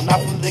shovel.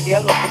 Not from the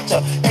yellow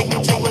picture, take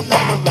you to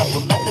another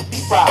level. Let it be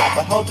fried,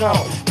 but hold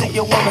on. Take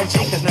your woman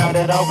G, cause now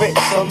that I'm rich,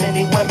 so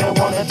many women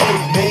wanna do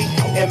me.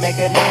 And make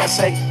a man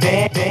say,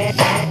 damn, damn,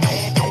 damn.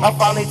 I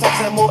finally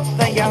texting more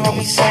than your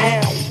homie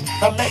Sam.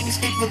 Now let me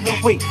speak for the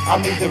week, I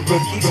mean the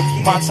rookies.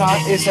 My time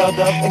is held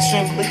up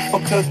extremely for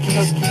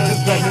cookies.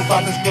 Just let me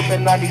find this grip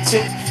in 92.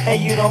 And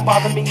you don't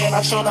bother me and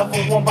I sure never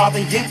won't bother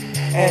you.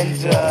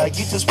 And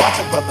you just watch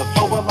a brother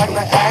flowing like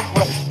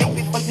Niagara. Think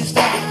before you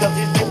start it, cause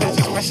these niggas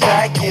just my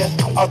stag, yeah.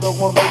 Although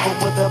one label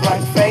with a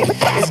black face,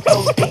 it's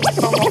go deep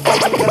from a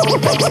fucking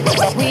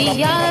go.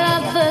 We are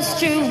lovers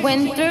true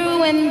and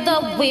through, and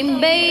though we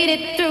made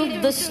it through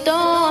the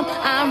storm,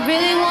 I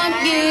really want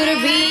you to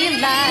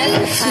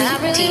realize, I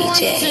really want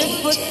to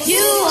put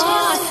you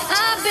on.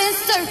 I've been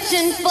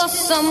searching for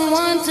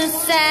someone to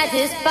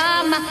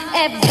satisfy my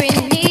every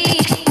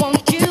need.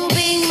 Won't you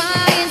be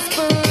my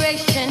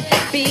inspiration?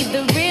 Be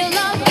the real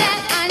love that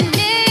I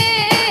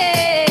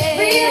need.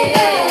 Real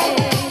love.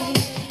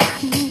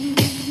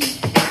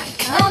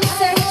 I'm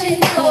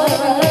searching for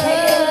a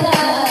real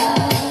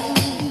love.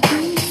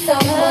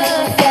 Someone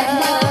to set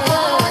my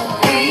heart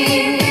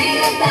free.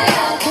 Real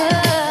love.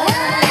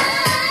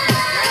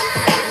 I'm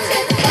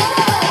searching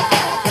for.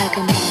 Like a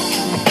moth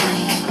on a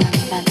flame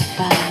by the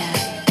fire.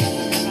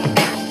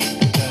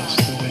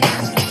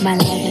 My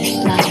love is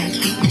blind,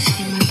 you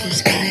see my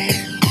desire.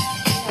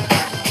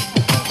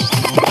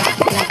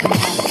 Like a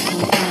moth on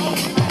a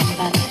flame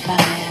by the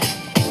fire.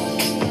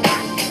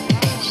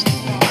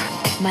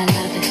 My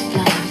love is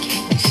blind,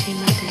 can't you see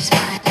my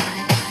desire?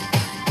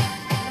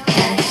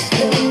 That's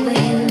the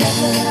way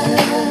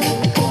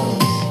love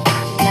goes.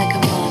 Like a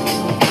moth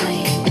on a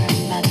flame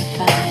by the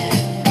fire.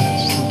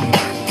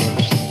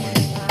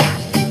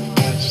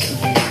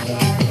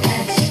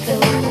 That's the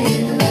way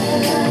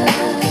love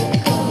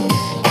goes.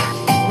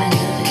 My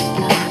love is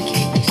blind,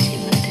 can't you see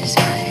my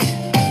desire?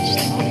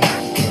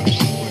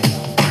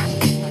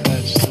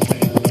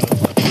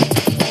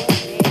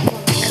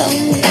 Come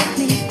with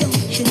me,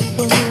 don't you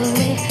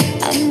worry.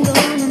 I'm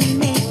gonna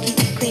make you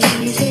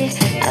crazy.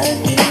 I'll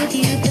give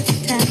you the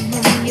time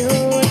of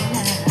your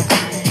life.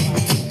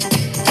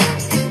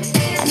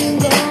 I'm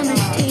gonna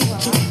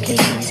take you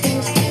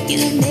places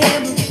you've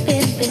never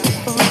been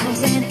before,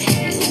 and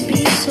you'll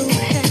be so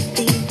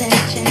happy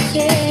that you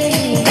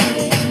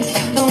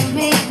came. Don't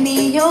make me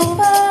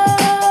over.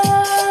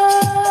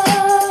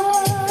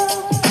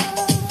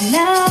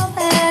 Now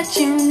that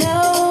you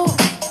know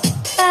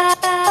I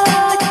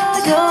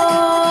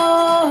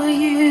adore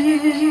you.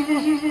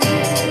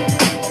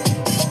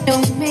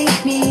 Don't make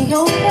me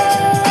over.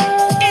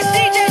 It's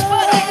DJ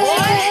Butter,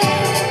 boy.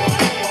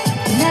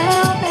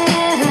 Now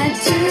that I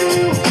do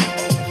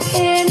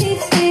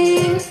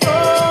anything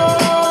for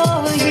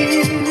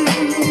you.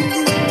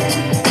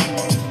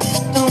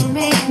 Don't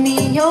make me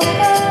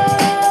over.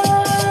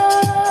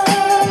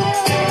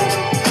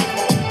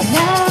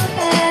 Now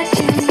that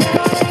you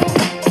know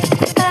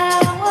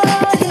how I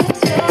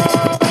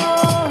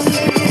adore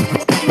you.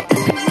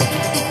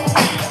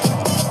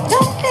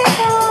 Don't think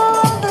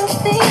all the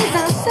things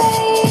I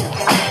say,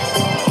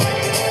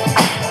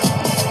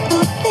 the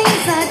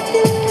things I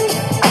do.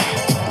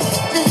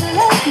 Just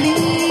love me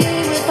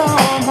with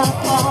all my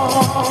heart.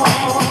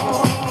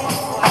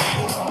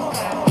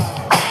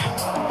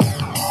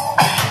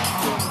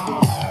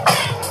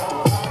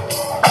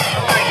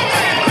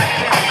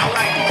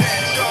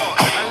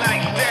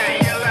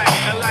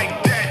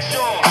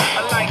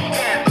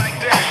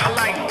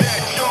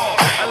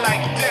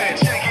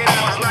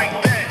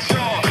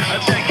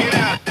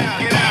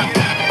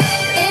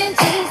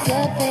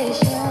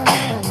 Anticipation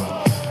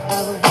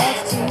of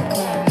what's to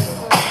come.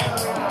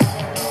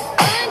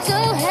 I'm so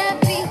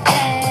happy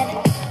that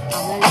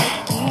I'm a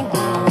lucky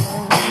one.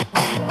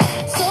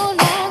 So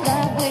long I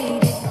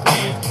waited,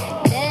 but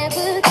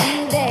never too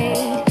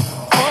late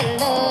for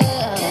love.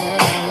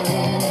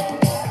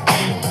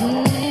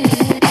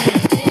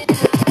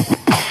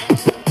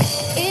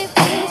 If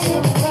it's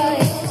your right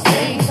to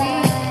stay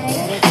right,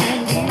 it can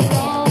be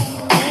wrong.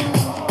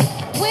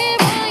 Where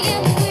I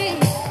am with,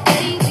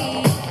 baby,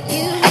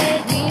 you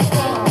let me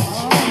fall.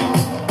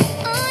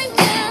 I'm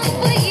down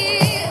for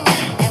you,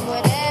 and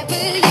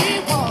whatever you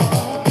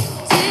want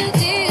to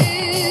do,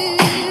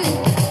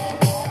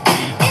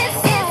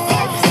 it's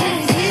up to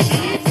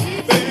you.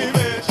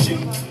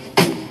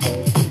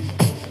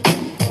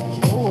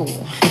 Ooh.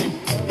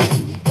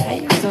 How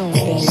you doing,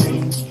 baby?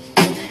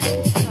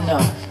 No,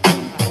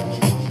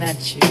 not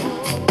you.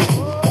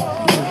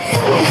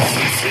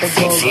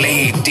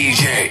 Fleet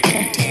DJ.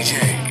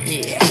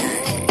 Yeah.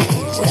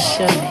 What's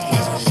your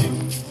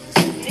name?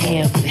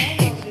 Damn,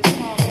 baby.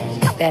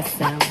 That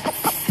sounds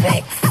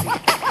sexy.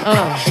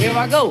 Here I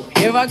go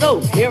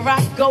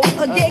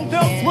again,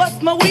 girls. What's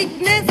my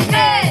weakness?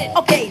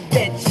 Okay,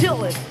 that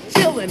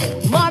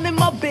chillin', minding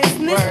my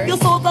business. Your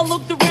souls, I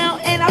looked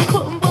around and I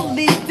couldn't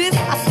believe this.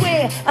 I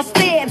swear, I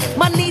stand,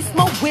 my niece,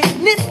 my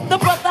witness. The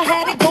brother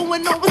had it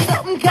going on with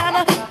something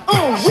kinda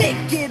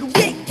wicked.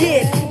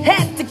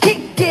 Had to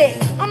kick it.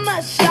 I'm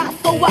not shy,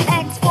 so I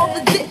asked for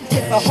the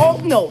digits. I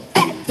hope no,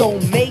 that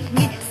don't make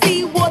me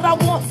see what I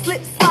want.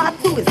 Slip slide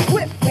to it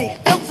swiftly.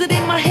 Felt it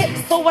in my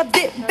hips, so I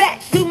dip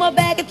back to my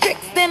bag of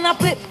tricks. Then I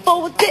flip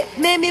for a dip,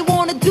 made me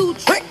wanna do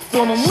tricks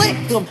on them,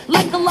 lick them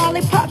like a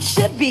lollipop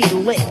should be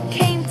lit.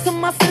 Came to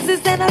my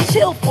senses and I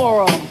chill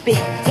for a bit.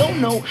 Don't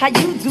know how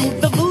you do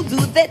the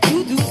voodoo that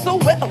you do so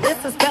well.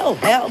 It's a spell,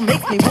 hell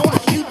makes me wanna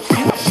shoot.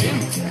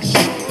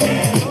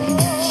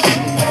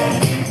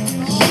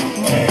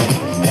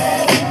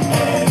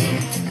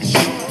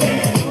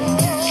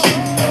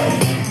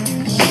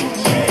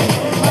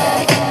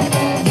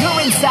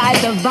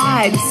 The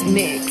Vibes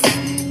Mix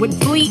with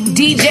Fleet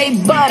DJ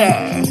Butter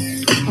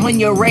on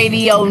your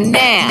radio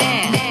now.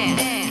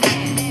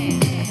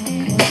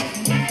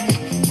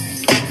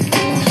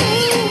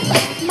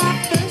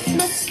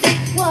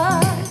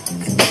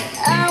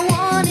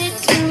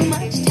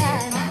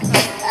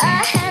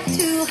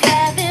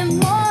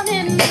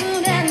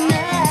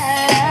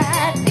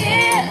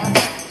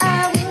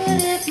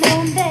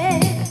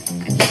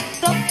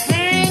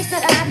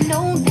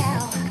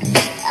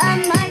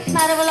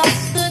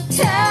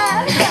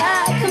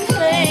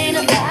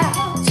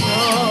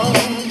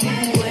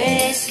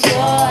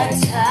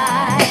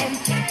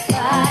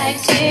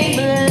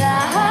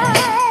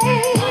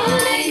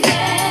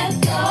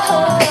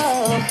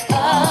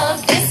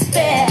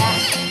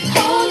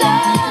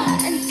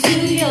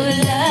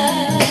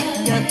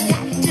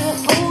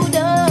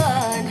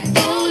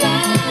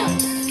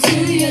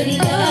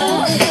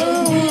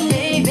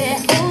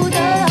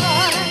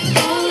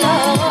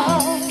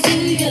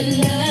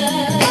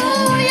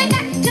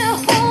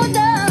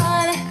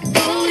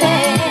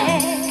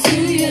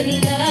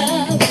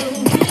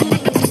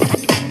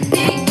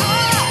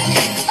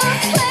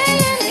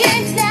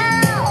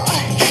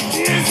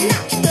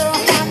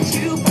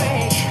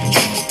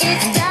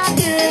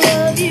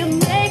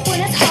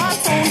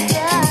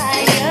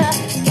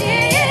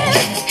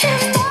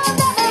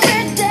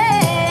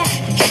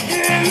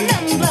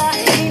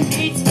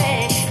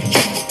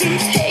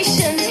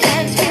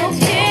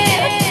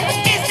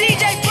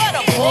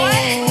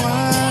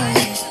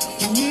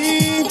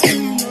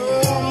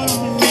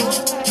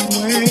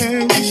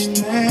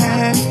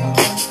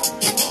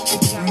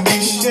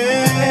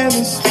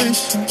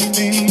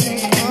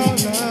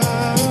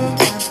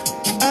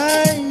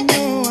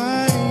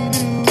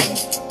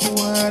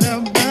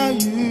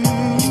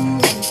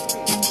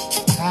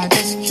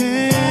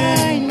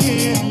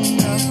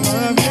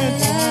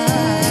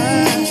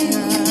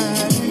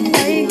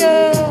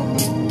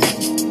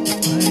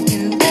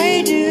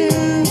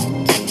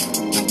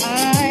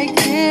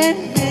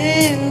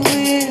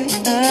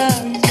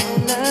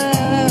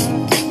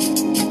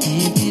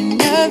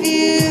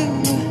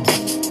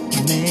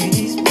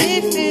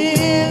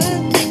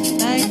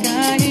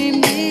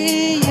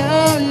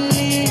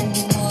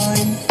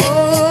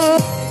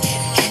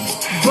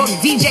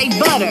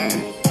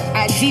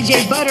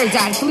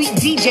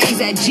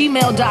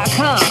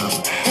 DJButter.FleetDJs@gmail.com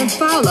and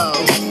follow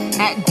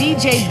at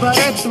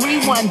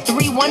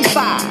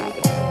DJButter31315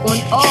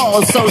 on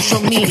all social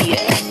media.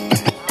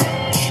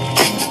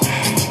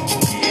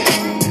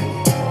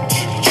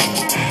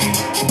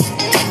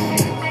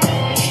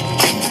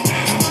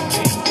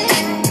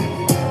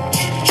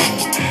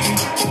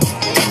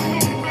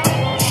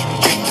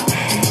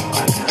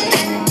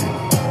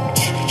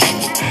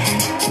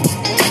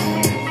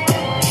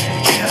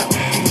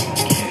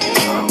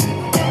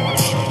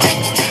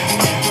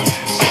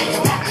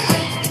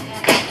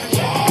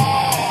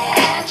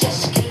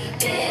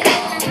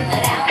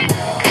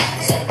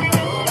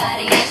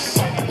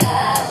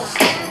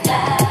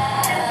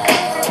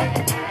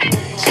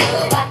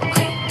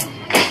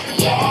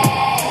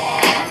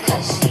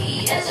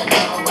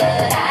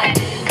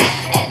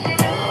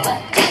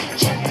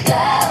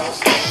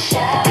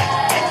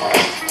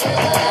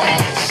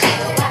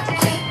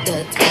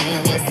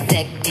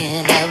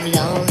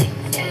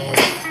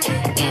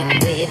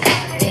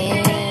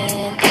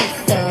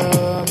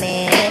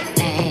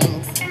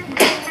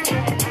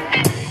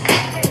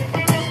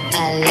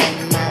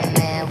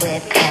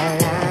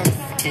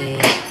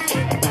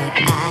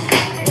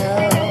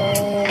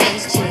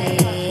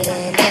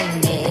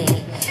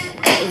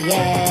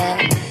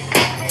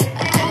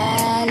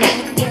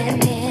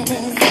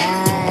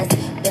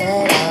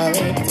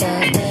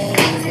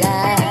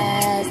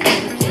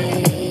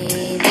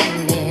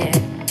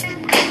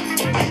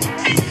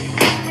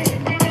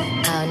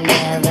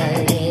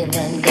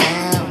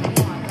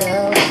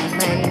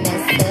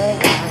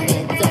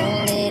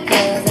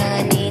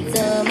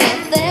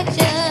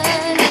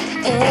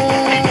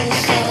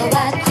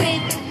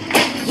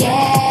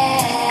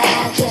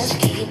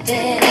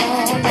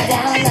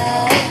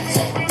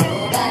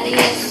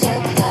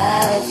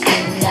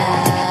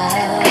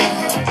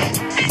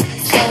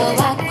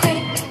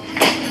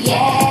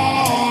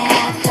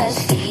 Yeah, 'cause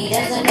he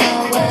doesn't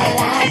know what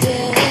I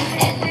do.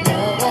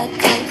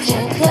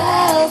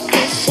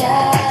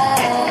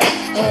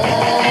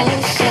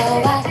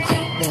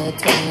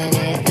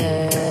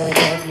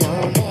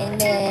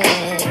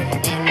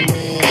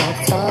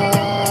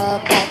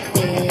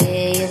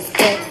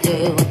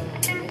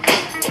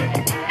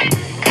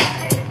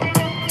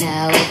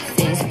 Now it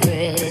seems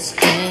pretty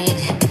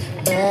strange,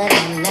 but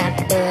I'm not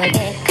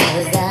bugging,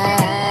 'cause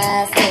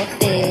I still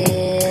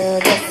feel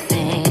the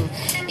same.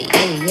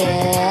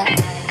 Yeah.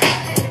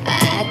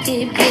 I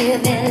keep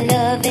giving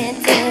love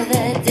until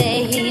the day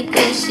he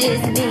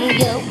pushes me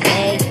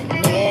away.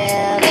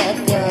 Never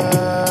go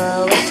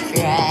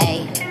astray.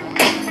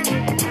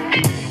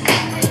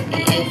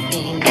 If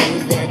he knew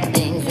the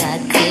things I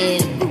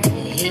did,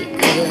 he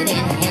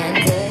couldn't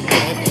handle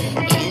it.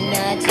 And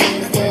I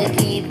choose to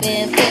keep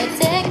him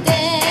protected.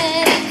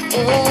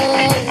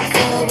 Oh,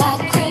 so I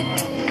creep,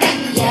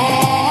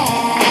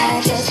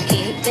 yeah, just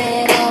keep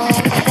it on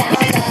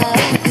down low.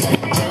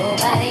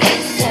 Nobody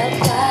is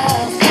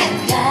supposed to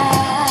know.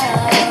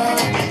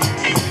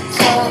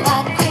 So I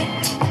creep,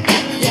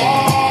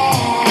 yeah,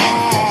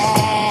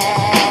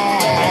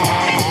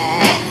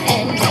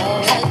 and no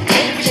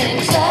attention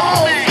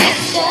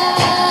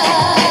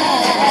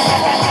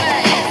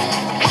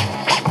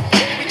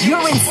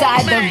You're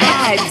inside the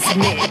Vibes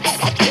Mix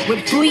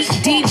with Fleet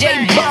DJ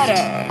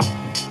Butter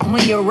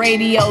on your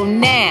radio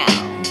now.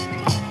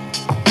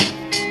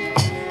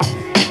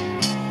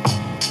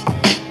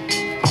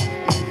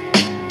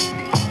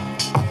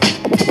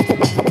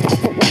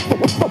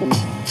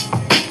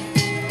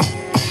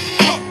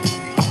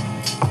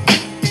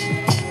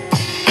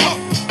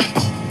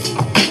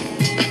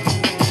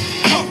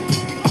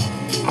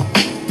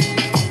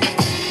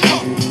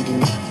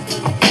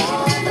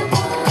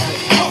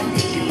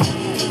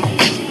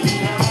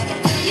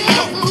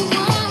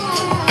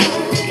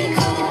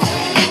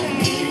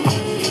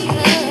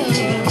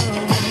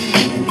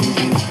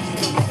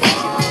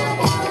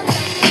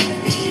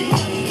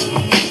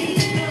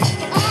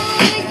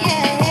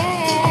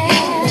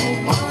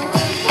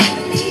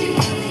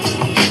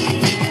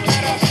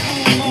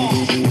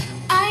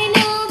 I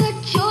know that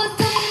you're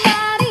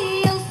somebody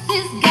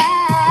else's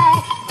guy.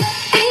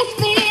 These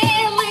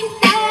feelings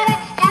that I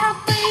have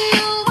for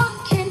you, I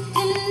can't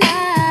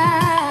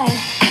deny.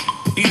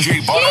 DJ She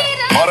Butter,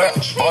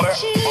 doesn't treat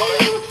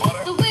you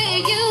the way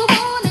you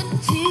wanna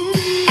to.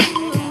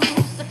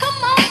 So come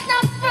on,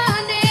 stop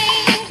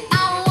running.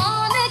 I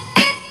wanna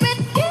get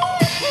with you.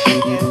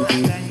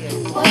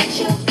 What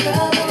your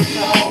girl don't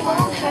know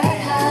won't hurt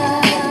her.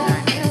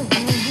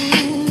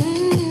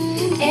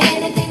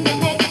 Anything to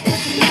make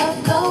this love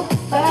go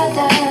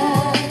further.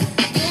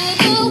 You're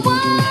the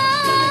one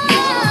when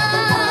you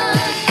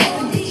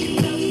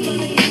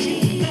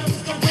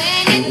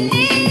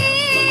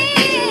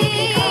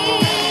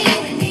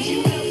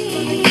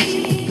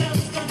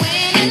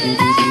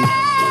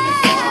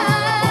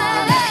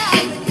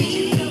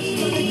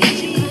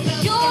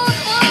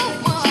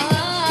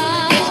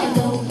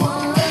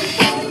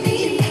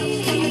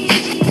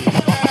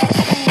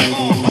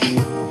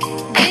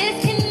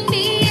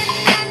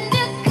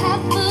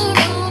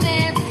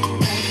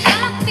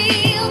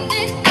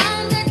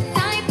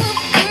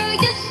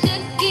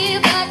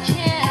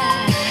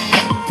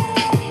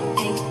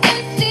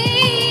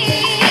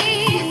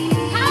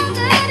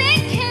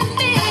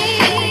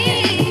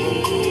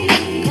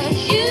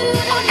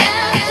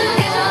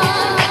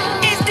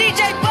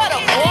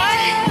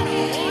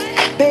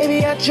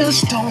Baby, I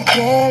just don't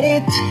get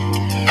it.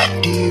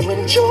 Do you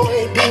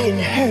enjoy being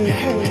hurt?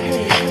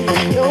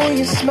 I know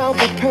you smell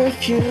the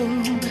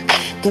perfume,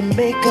 the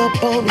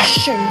makeup on his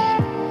shirt.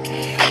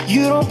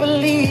 You don't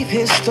believe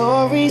his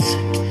stories.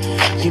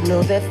 You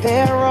know that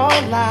they're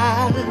all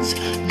lies.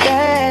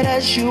 Bad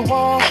as you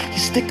are, you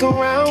stick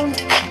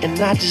around, and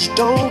I just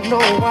don't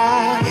know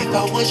why. If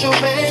I was your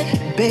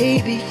man,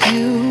 baby,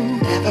 you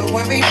never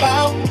worry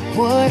about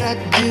what I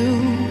do.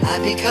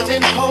 I'd be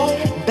coming home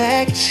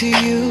back to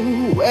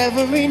you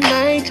every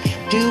night,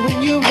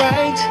 doing you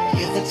right.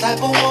 You're the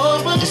type of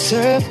woman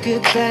deserve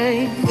good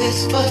fame.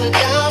 This for the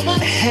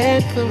diamond, a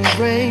head full of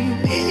rain.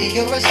 Baby,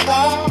 you're a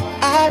star.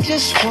 I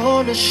just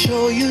wanna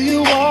show you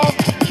you are.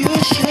 You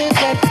should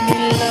let me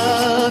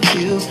love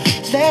you.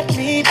 Let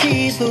me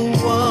be the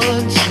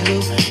one to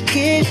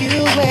give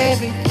you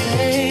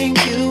everything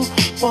you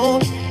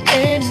want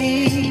and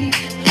need.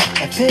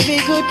 Baby,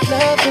 good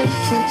love and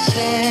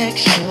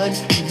protection.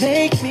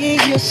 Make me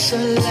your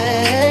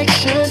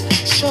selection.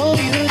 Show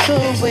you the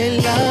way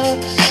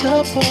love's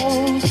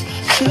supposed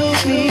to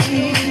be.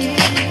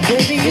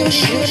 Baby, you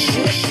should.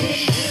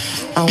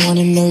 I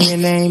wanna know your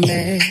name,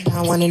 man.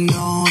 I wanna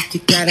know if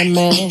you got a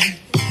man.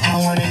 I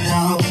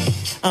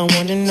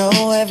wanna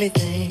know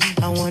everything.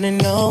 I wanna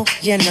know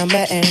your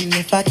number and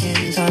if I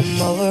can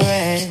come over,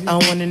 and I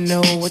wanna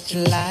know what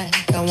you like.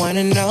 I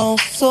wanna know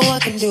so I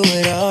can do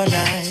it all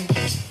night.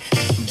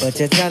 But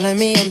you're telling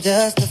me I'm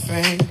just a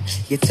friend.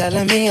 You're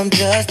telling me I'm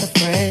just a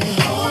friend.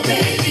 Oh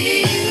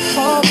baby,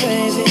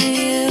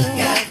 you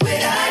got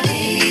what I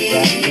need.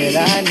 Got what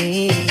I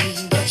need.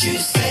 But you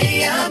say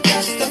I'm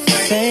just a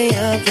friend. Say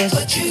I'm just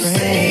but a you friend.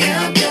 Say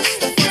I'm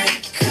just a friend.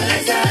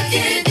 'Cause I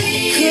can be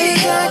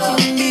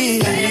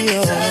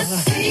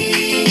fantasy.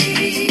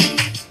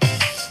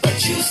 But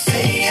you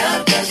say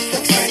I'm just a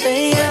friend.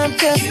 Say I'm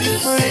just a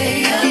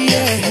friend.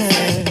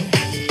 Yeah.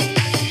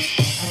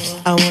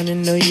 I wanna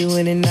know you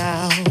in and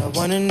out. I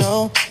wanna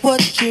know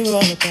what you're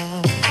all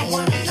about. I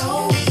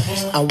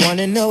I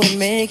wanna know what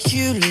makes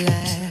you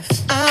laugh.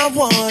 I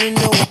wanna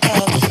know what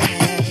else you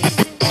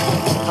have.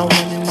 I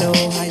wanna know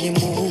how you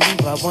move.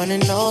 I wanna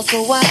know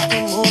so I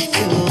can move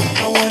too.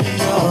 I wanna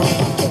know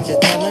that you're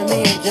telling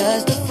me I'm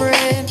just a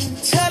friend.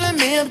 Telling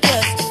me I'm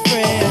just a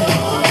friend.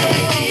 Oh,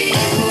 baby,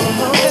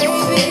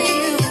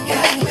 you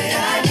got what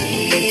I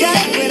need. You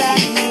got what I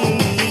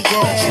need,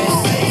 yeah. I'm just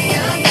a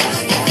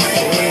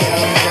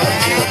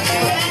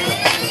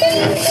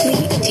friend.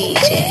 Sweet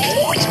DJ.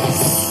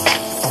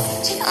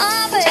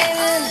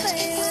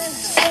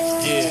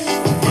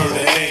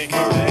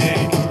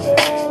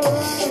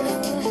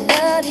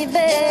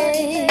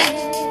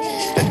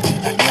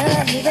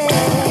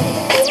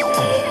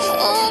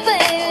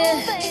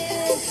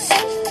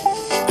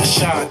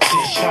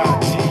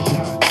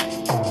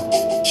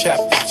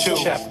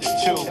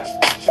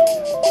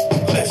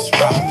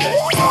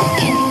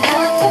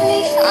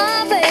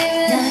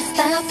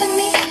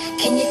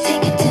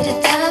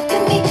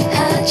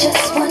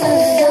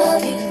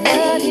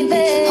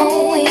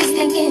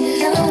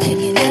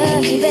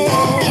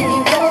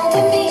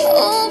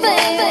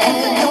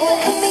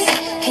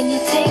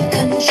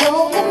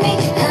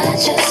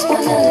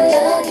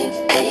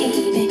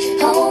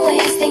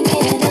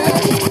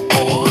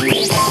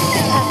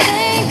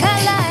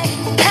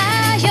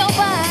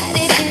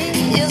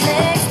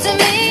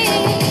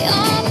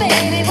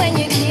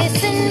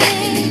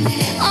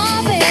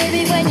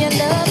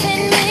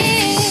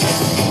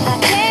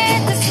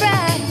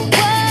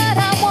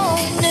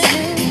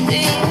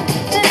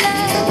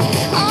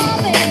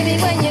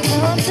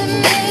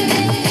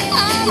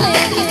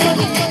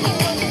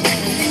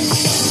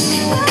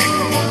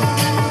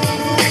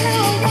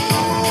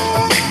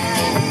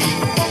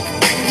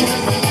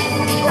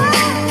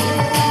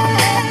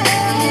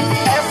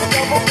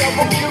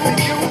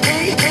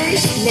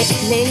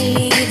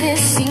 Lately there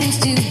seems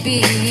to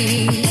be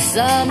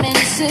some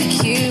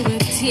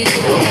insecurity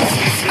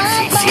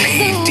about the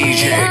way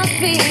I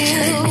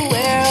feel,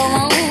 where I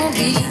wanna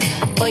be.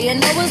 But you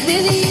know it's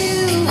with you,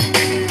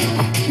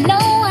 no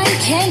one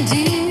can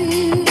do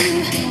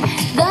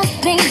the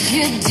things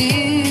you do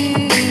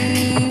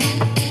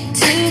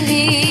to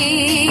me.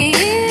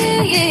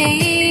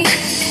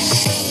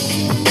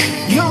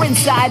 You're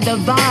inside the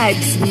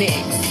Vibes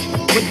Mix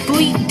with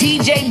Fleet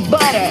DJ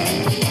Butter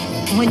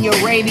on your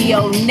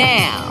radio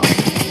now.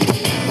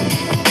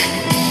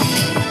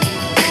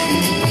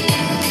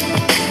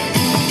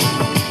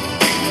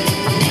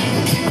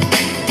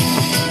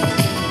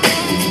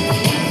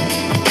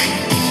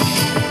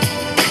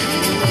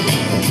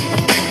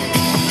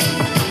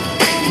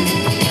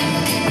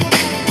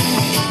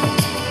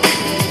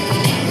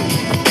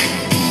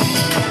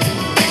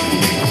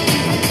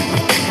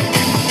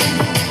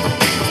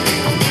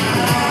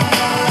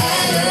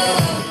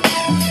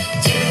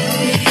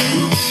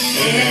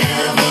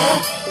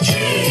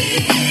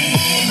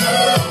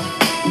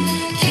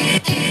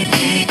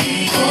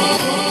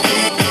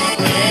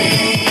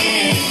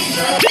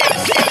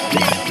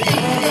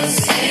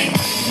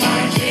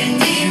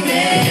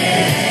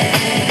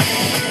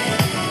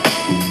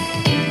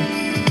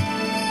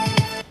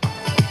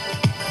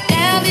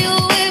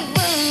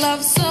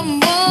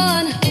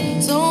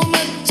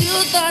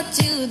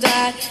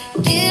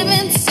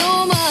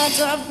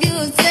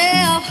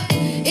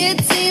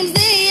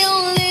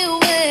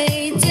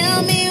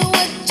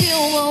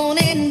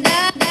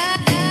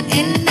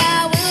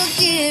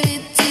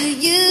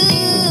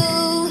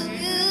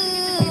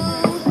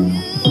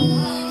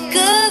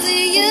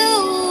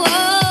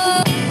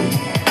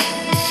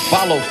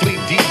 Follow Fleet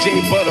DJ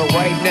Butter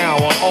right now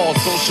on all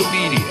social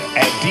media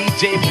at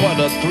DJ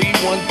Butter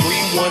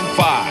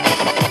 31315.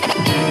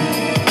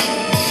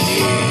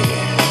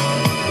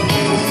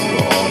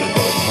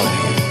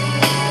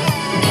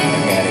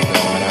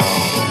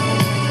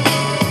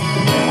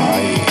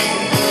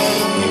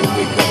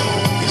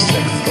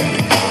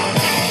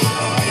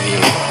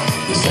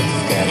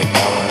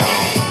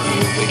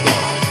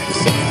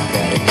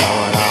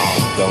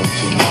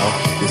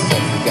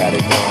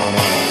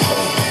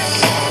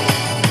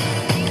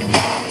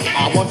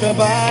 Your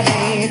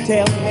body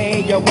tells me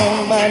you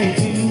want mine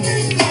too.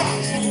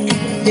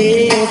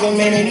 There's so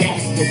many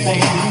nasty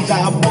things I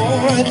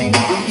wanna do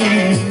to you.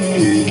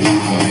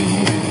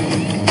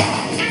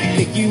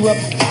 Pick you up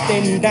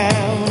and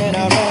down and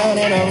around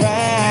and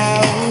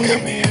around.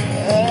 Come here.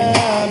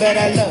 But I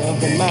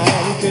love the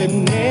mine could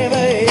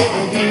never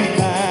ever be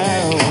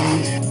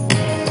found.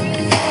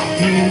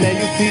 Now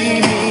you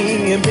see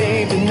me and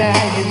baby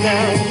now you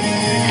know.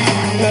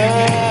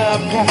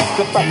 Pass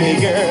up on me,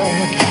 girl.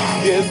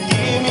 Just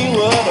give me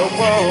what I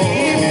want.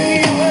 Give me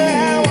what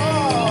I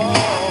want.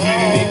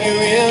 Make it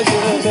real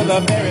good to the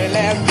very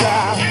last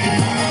drop.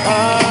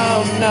 Oh,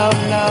 no,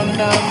 no,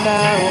 no, no,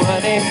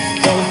 honey.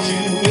 Don't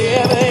you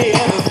ever,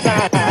 ever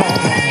stop.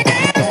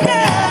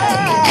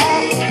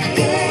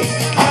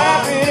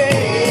 Every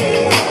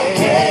day,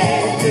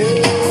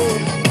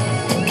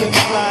 the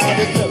fly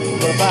that's up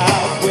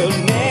about will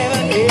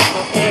never,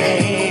 ever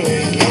end.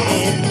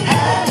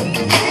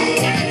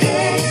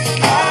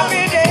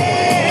 Every day.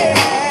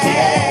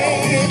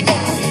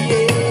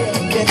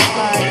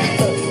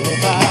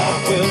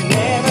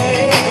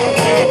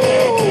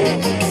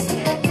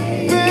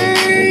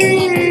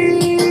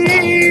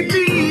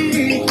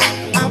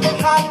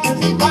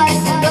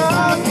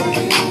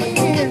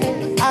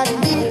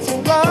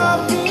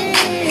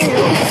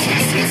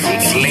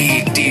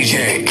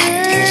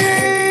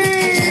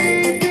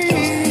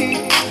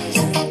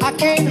 I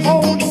can't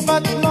hold it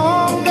much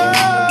longer.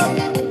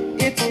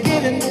 It's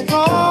getting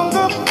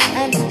stronger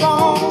and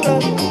stronger.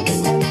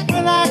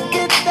 When I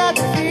get that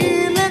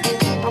feeling,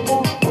 I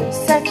want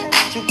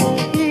sexual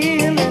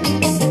healing.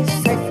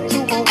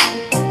 Sexual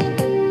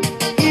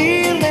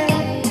healing.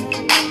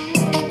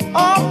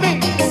 Oh,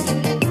 baby,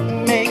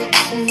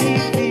 makes me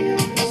feel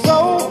so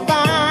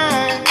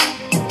fine.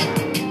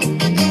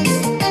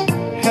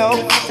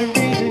 Helps to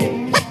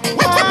relieve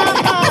my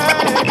mind.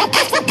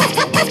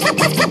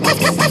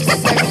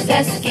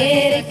 Let's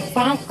get it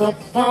frunk up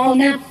on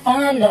that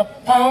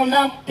fun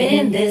up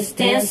in this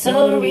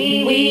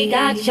dancery. We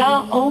got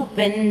y'all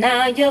open,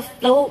 now you're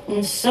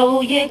floating,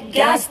 so you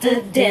got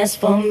to dance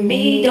for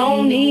me.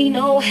 Don't need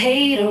no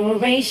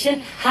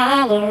hateration,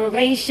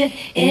 holleration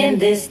in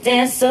this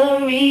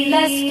dancery.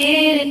 Let's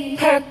get it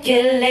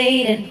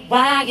percolating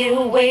while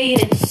you're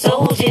waiting,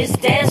 so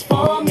just dance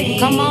for me.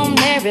 Come on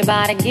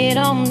everybody, get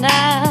on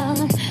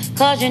down,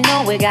 cause you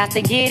know we got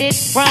to get it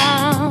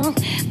from.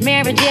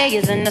 Mary J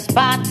is in the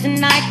spot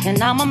tonight,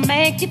 and I'ma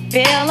make you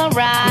feel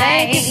alright.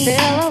 Make you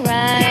feel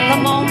alright.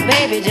 Come on,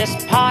 baby,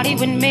 just party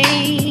with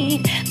me.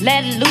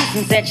 Let it loose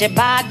and set your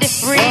body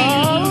free.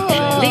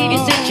 Leave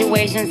your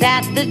situations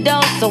at the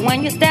door, so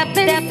when you step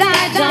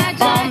inside,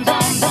 jump on the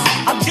floor.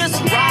 I'm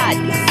just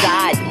riding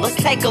side. Let's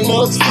take a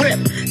little trip.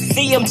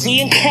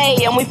 CMG and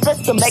K, and we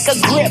fit to make a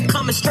grip.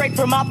 Coming straight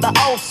from out the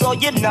O, so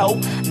you know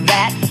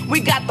that we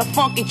got the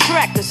funky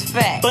track that's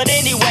fat. But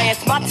anyway,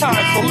 it's my turn,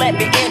 so let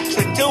me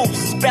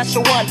introduce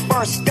special one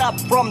first up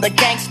from the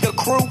gangster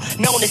crew,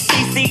 known as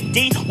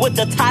CCD, with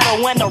the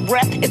title and the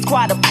rep. It's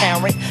quite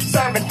apparent.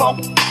 Serving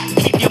funk,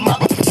 keep your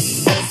mother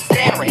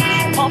staring.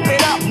 Pump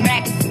it up,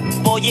 Max,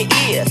 for your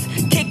ears.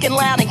 Kicking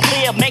loud and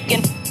clear,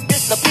 making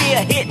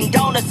disappear. Hitting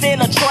donuts in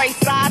a tray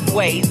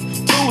sideways.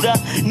 To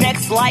the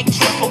next like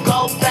triple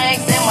gold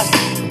things in my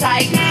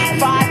tight.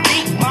 5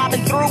 deep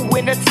mobbing through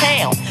in the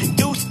town.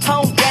 Deuce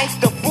tone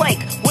gangster flake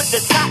with the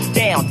top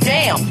down.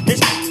 Damn,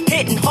 this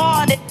hitting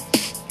hard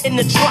in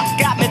the truck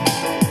got me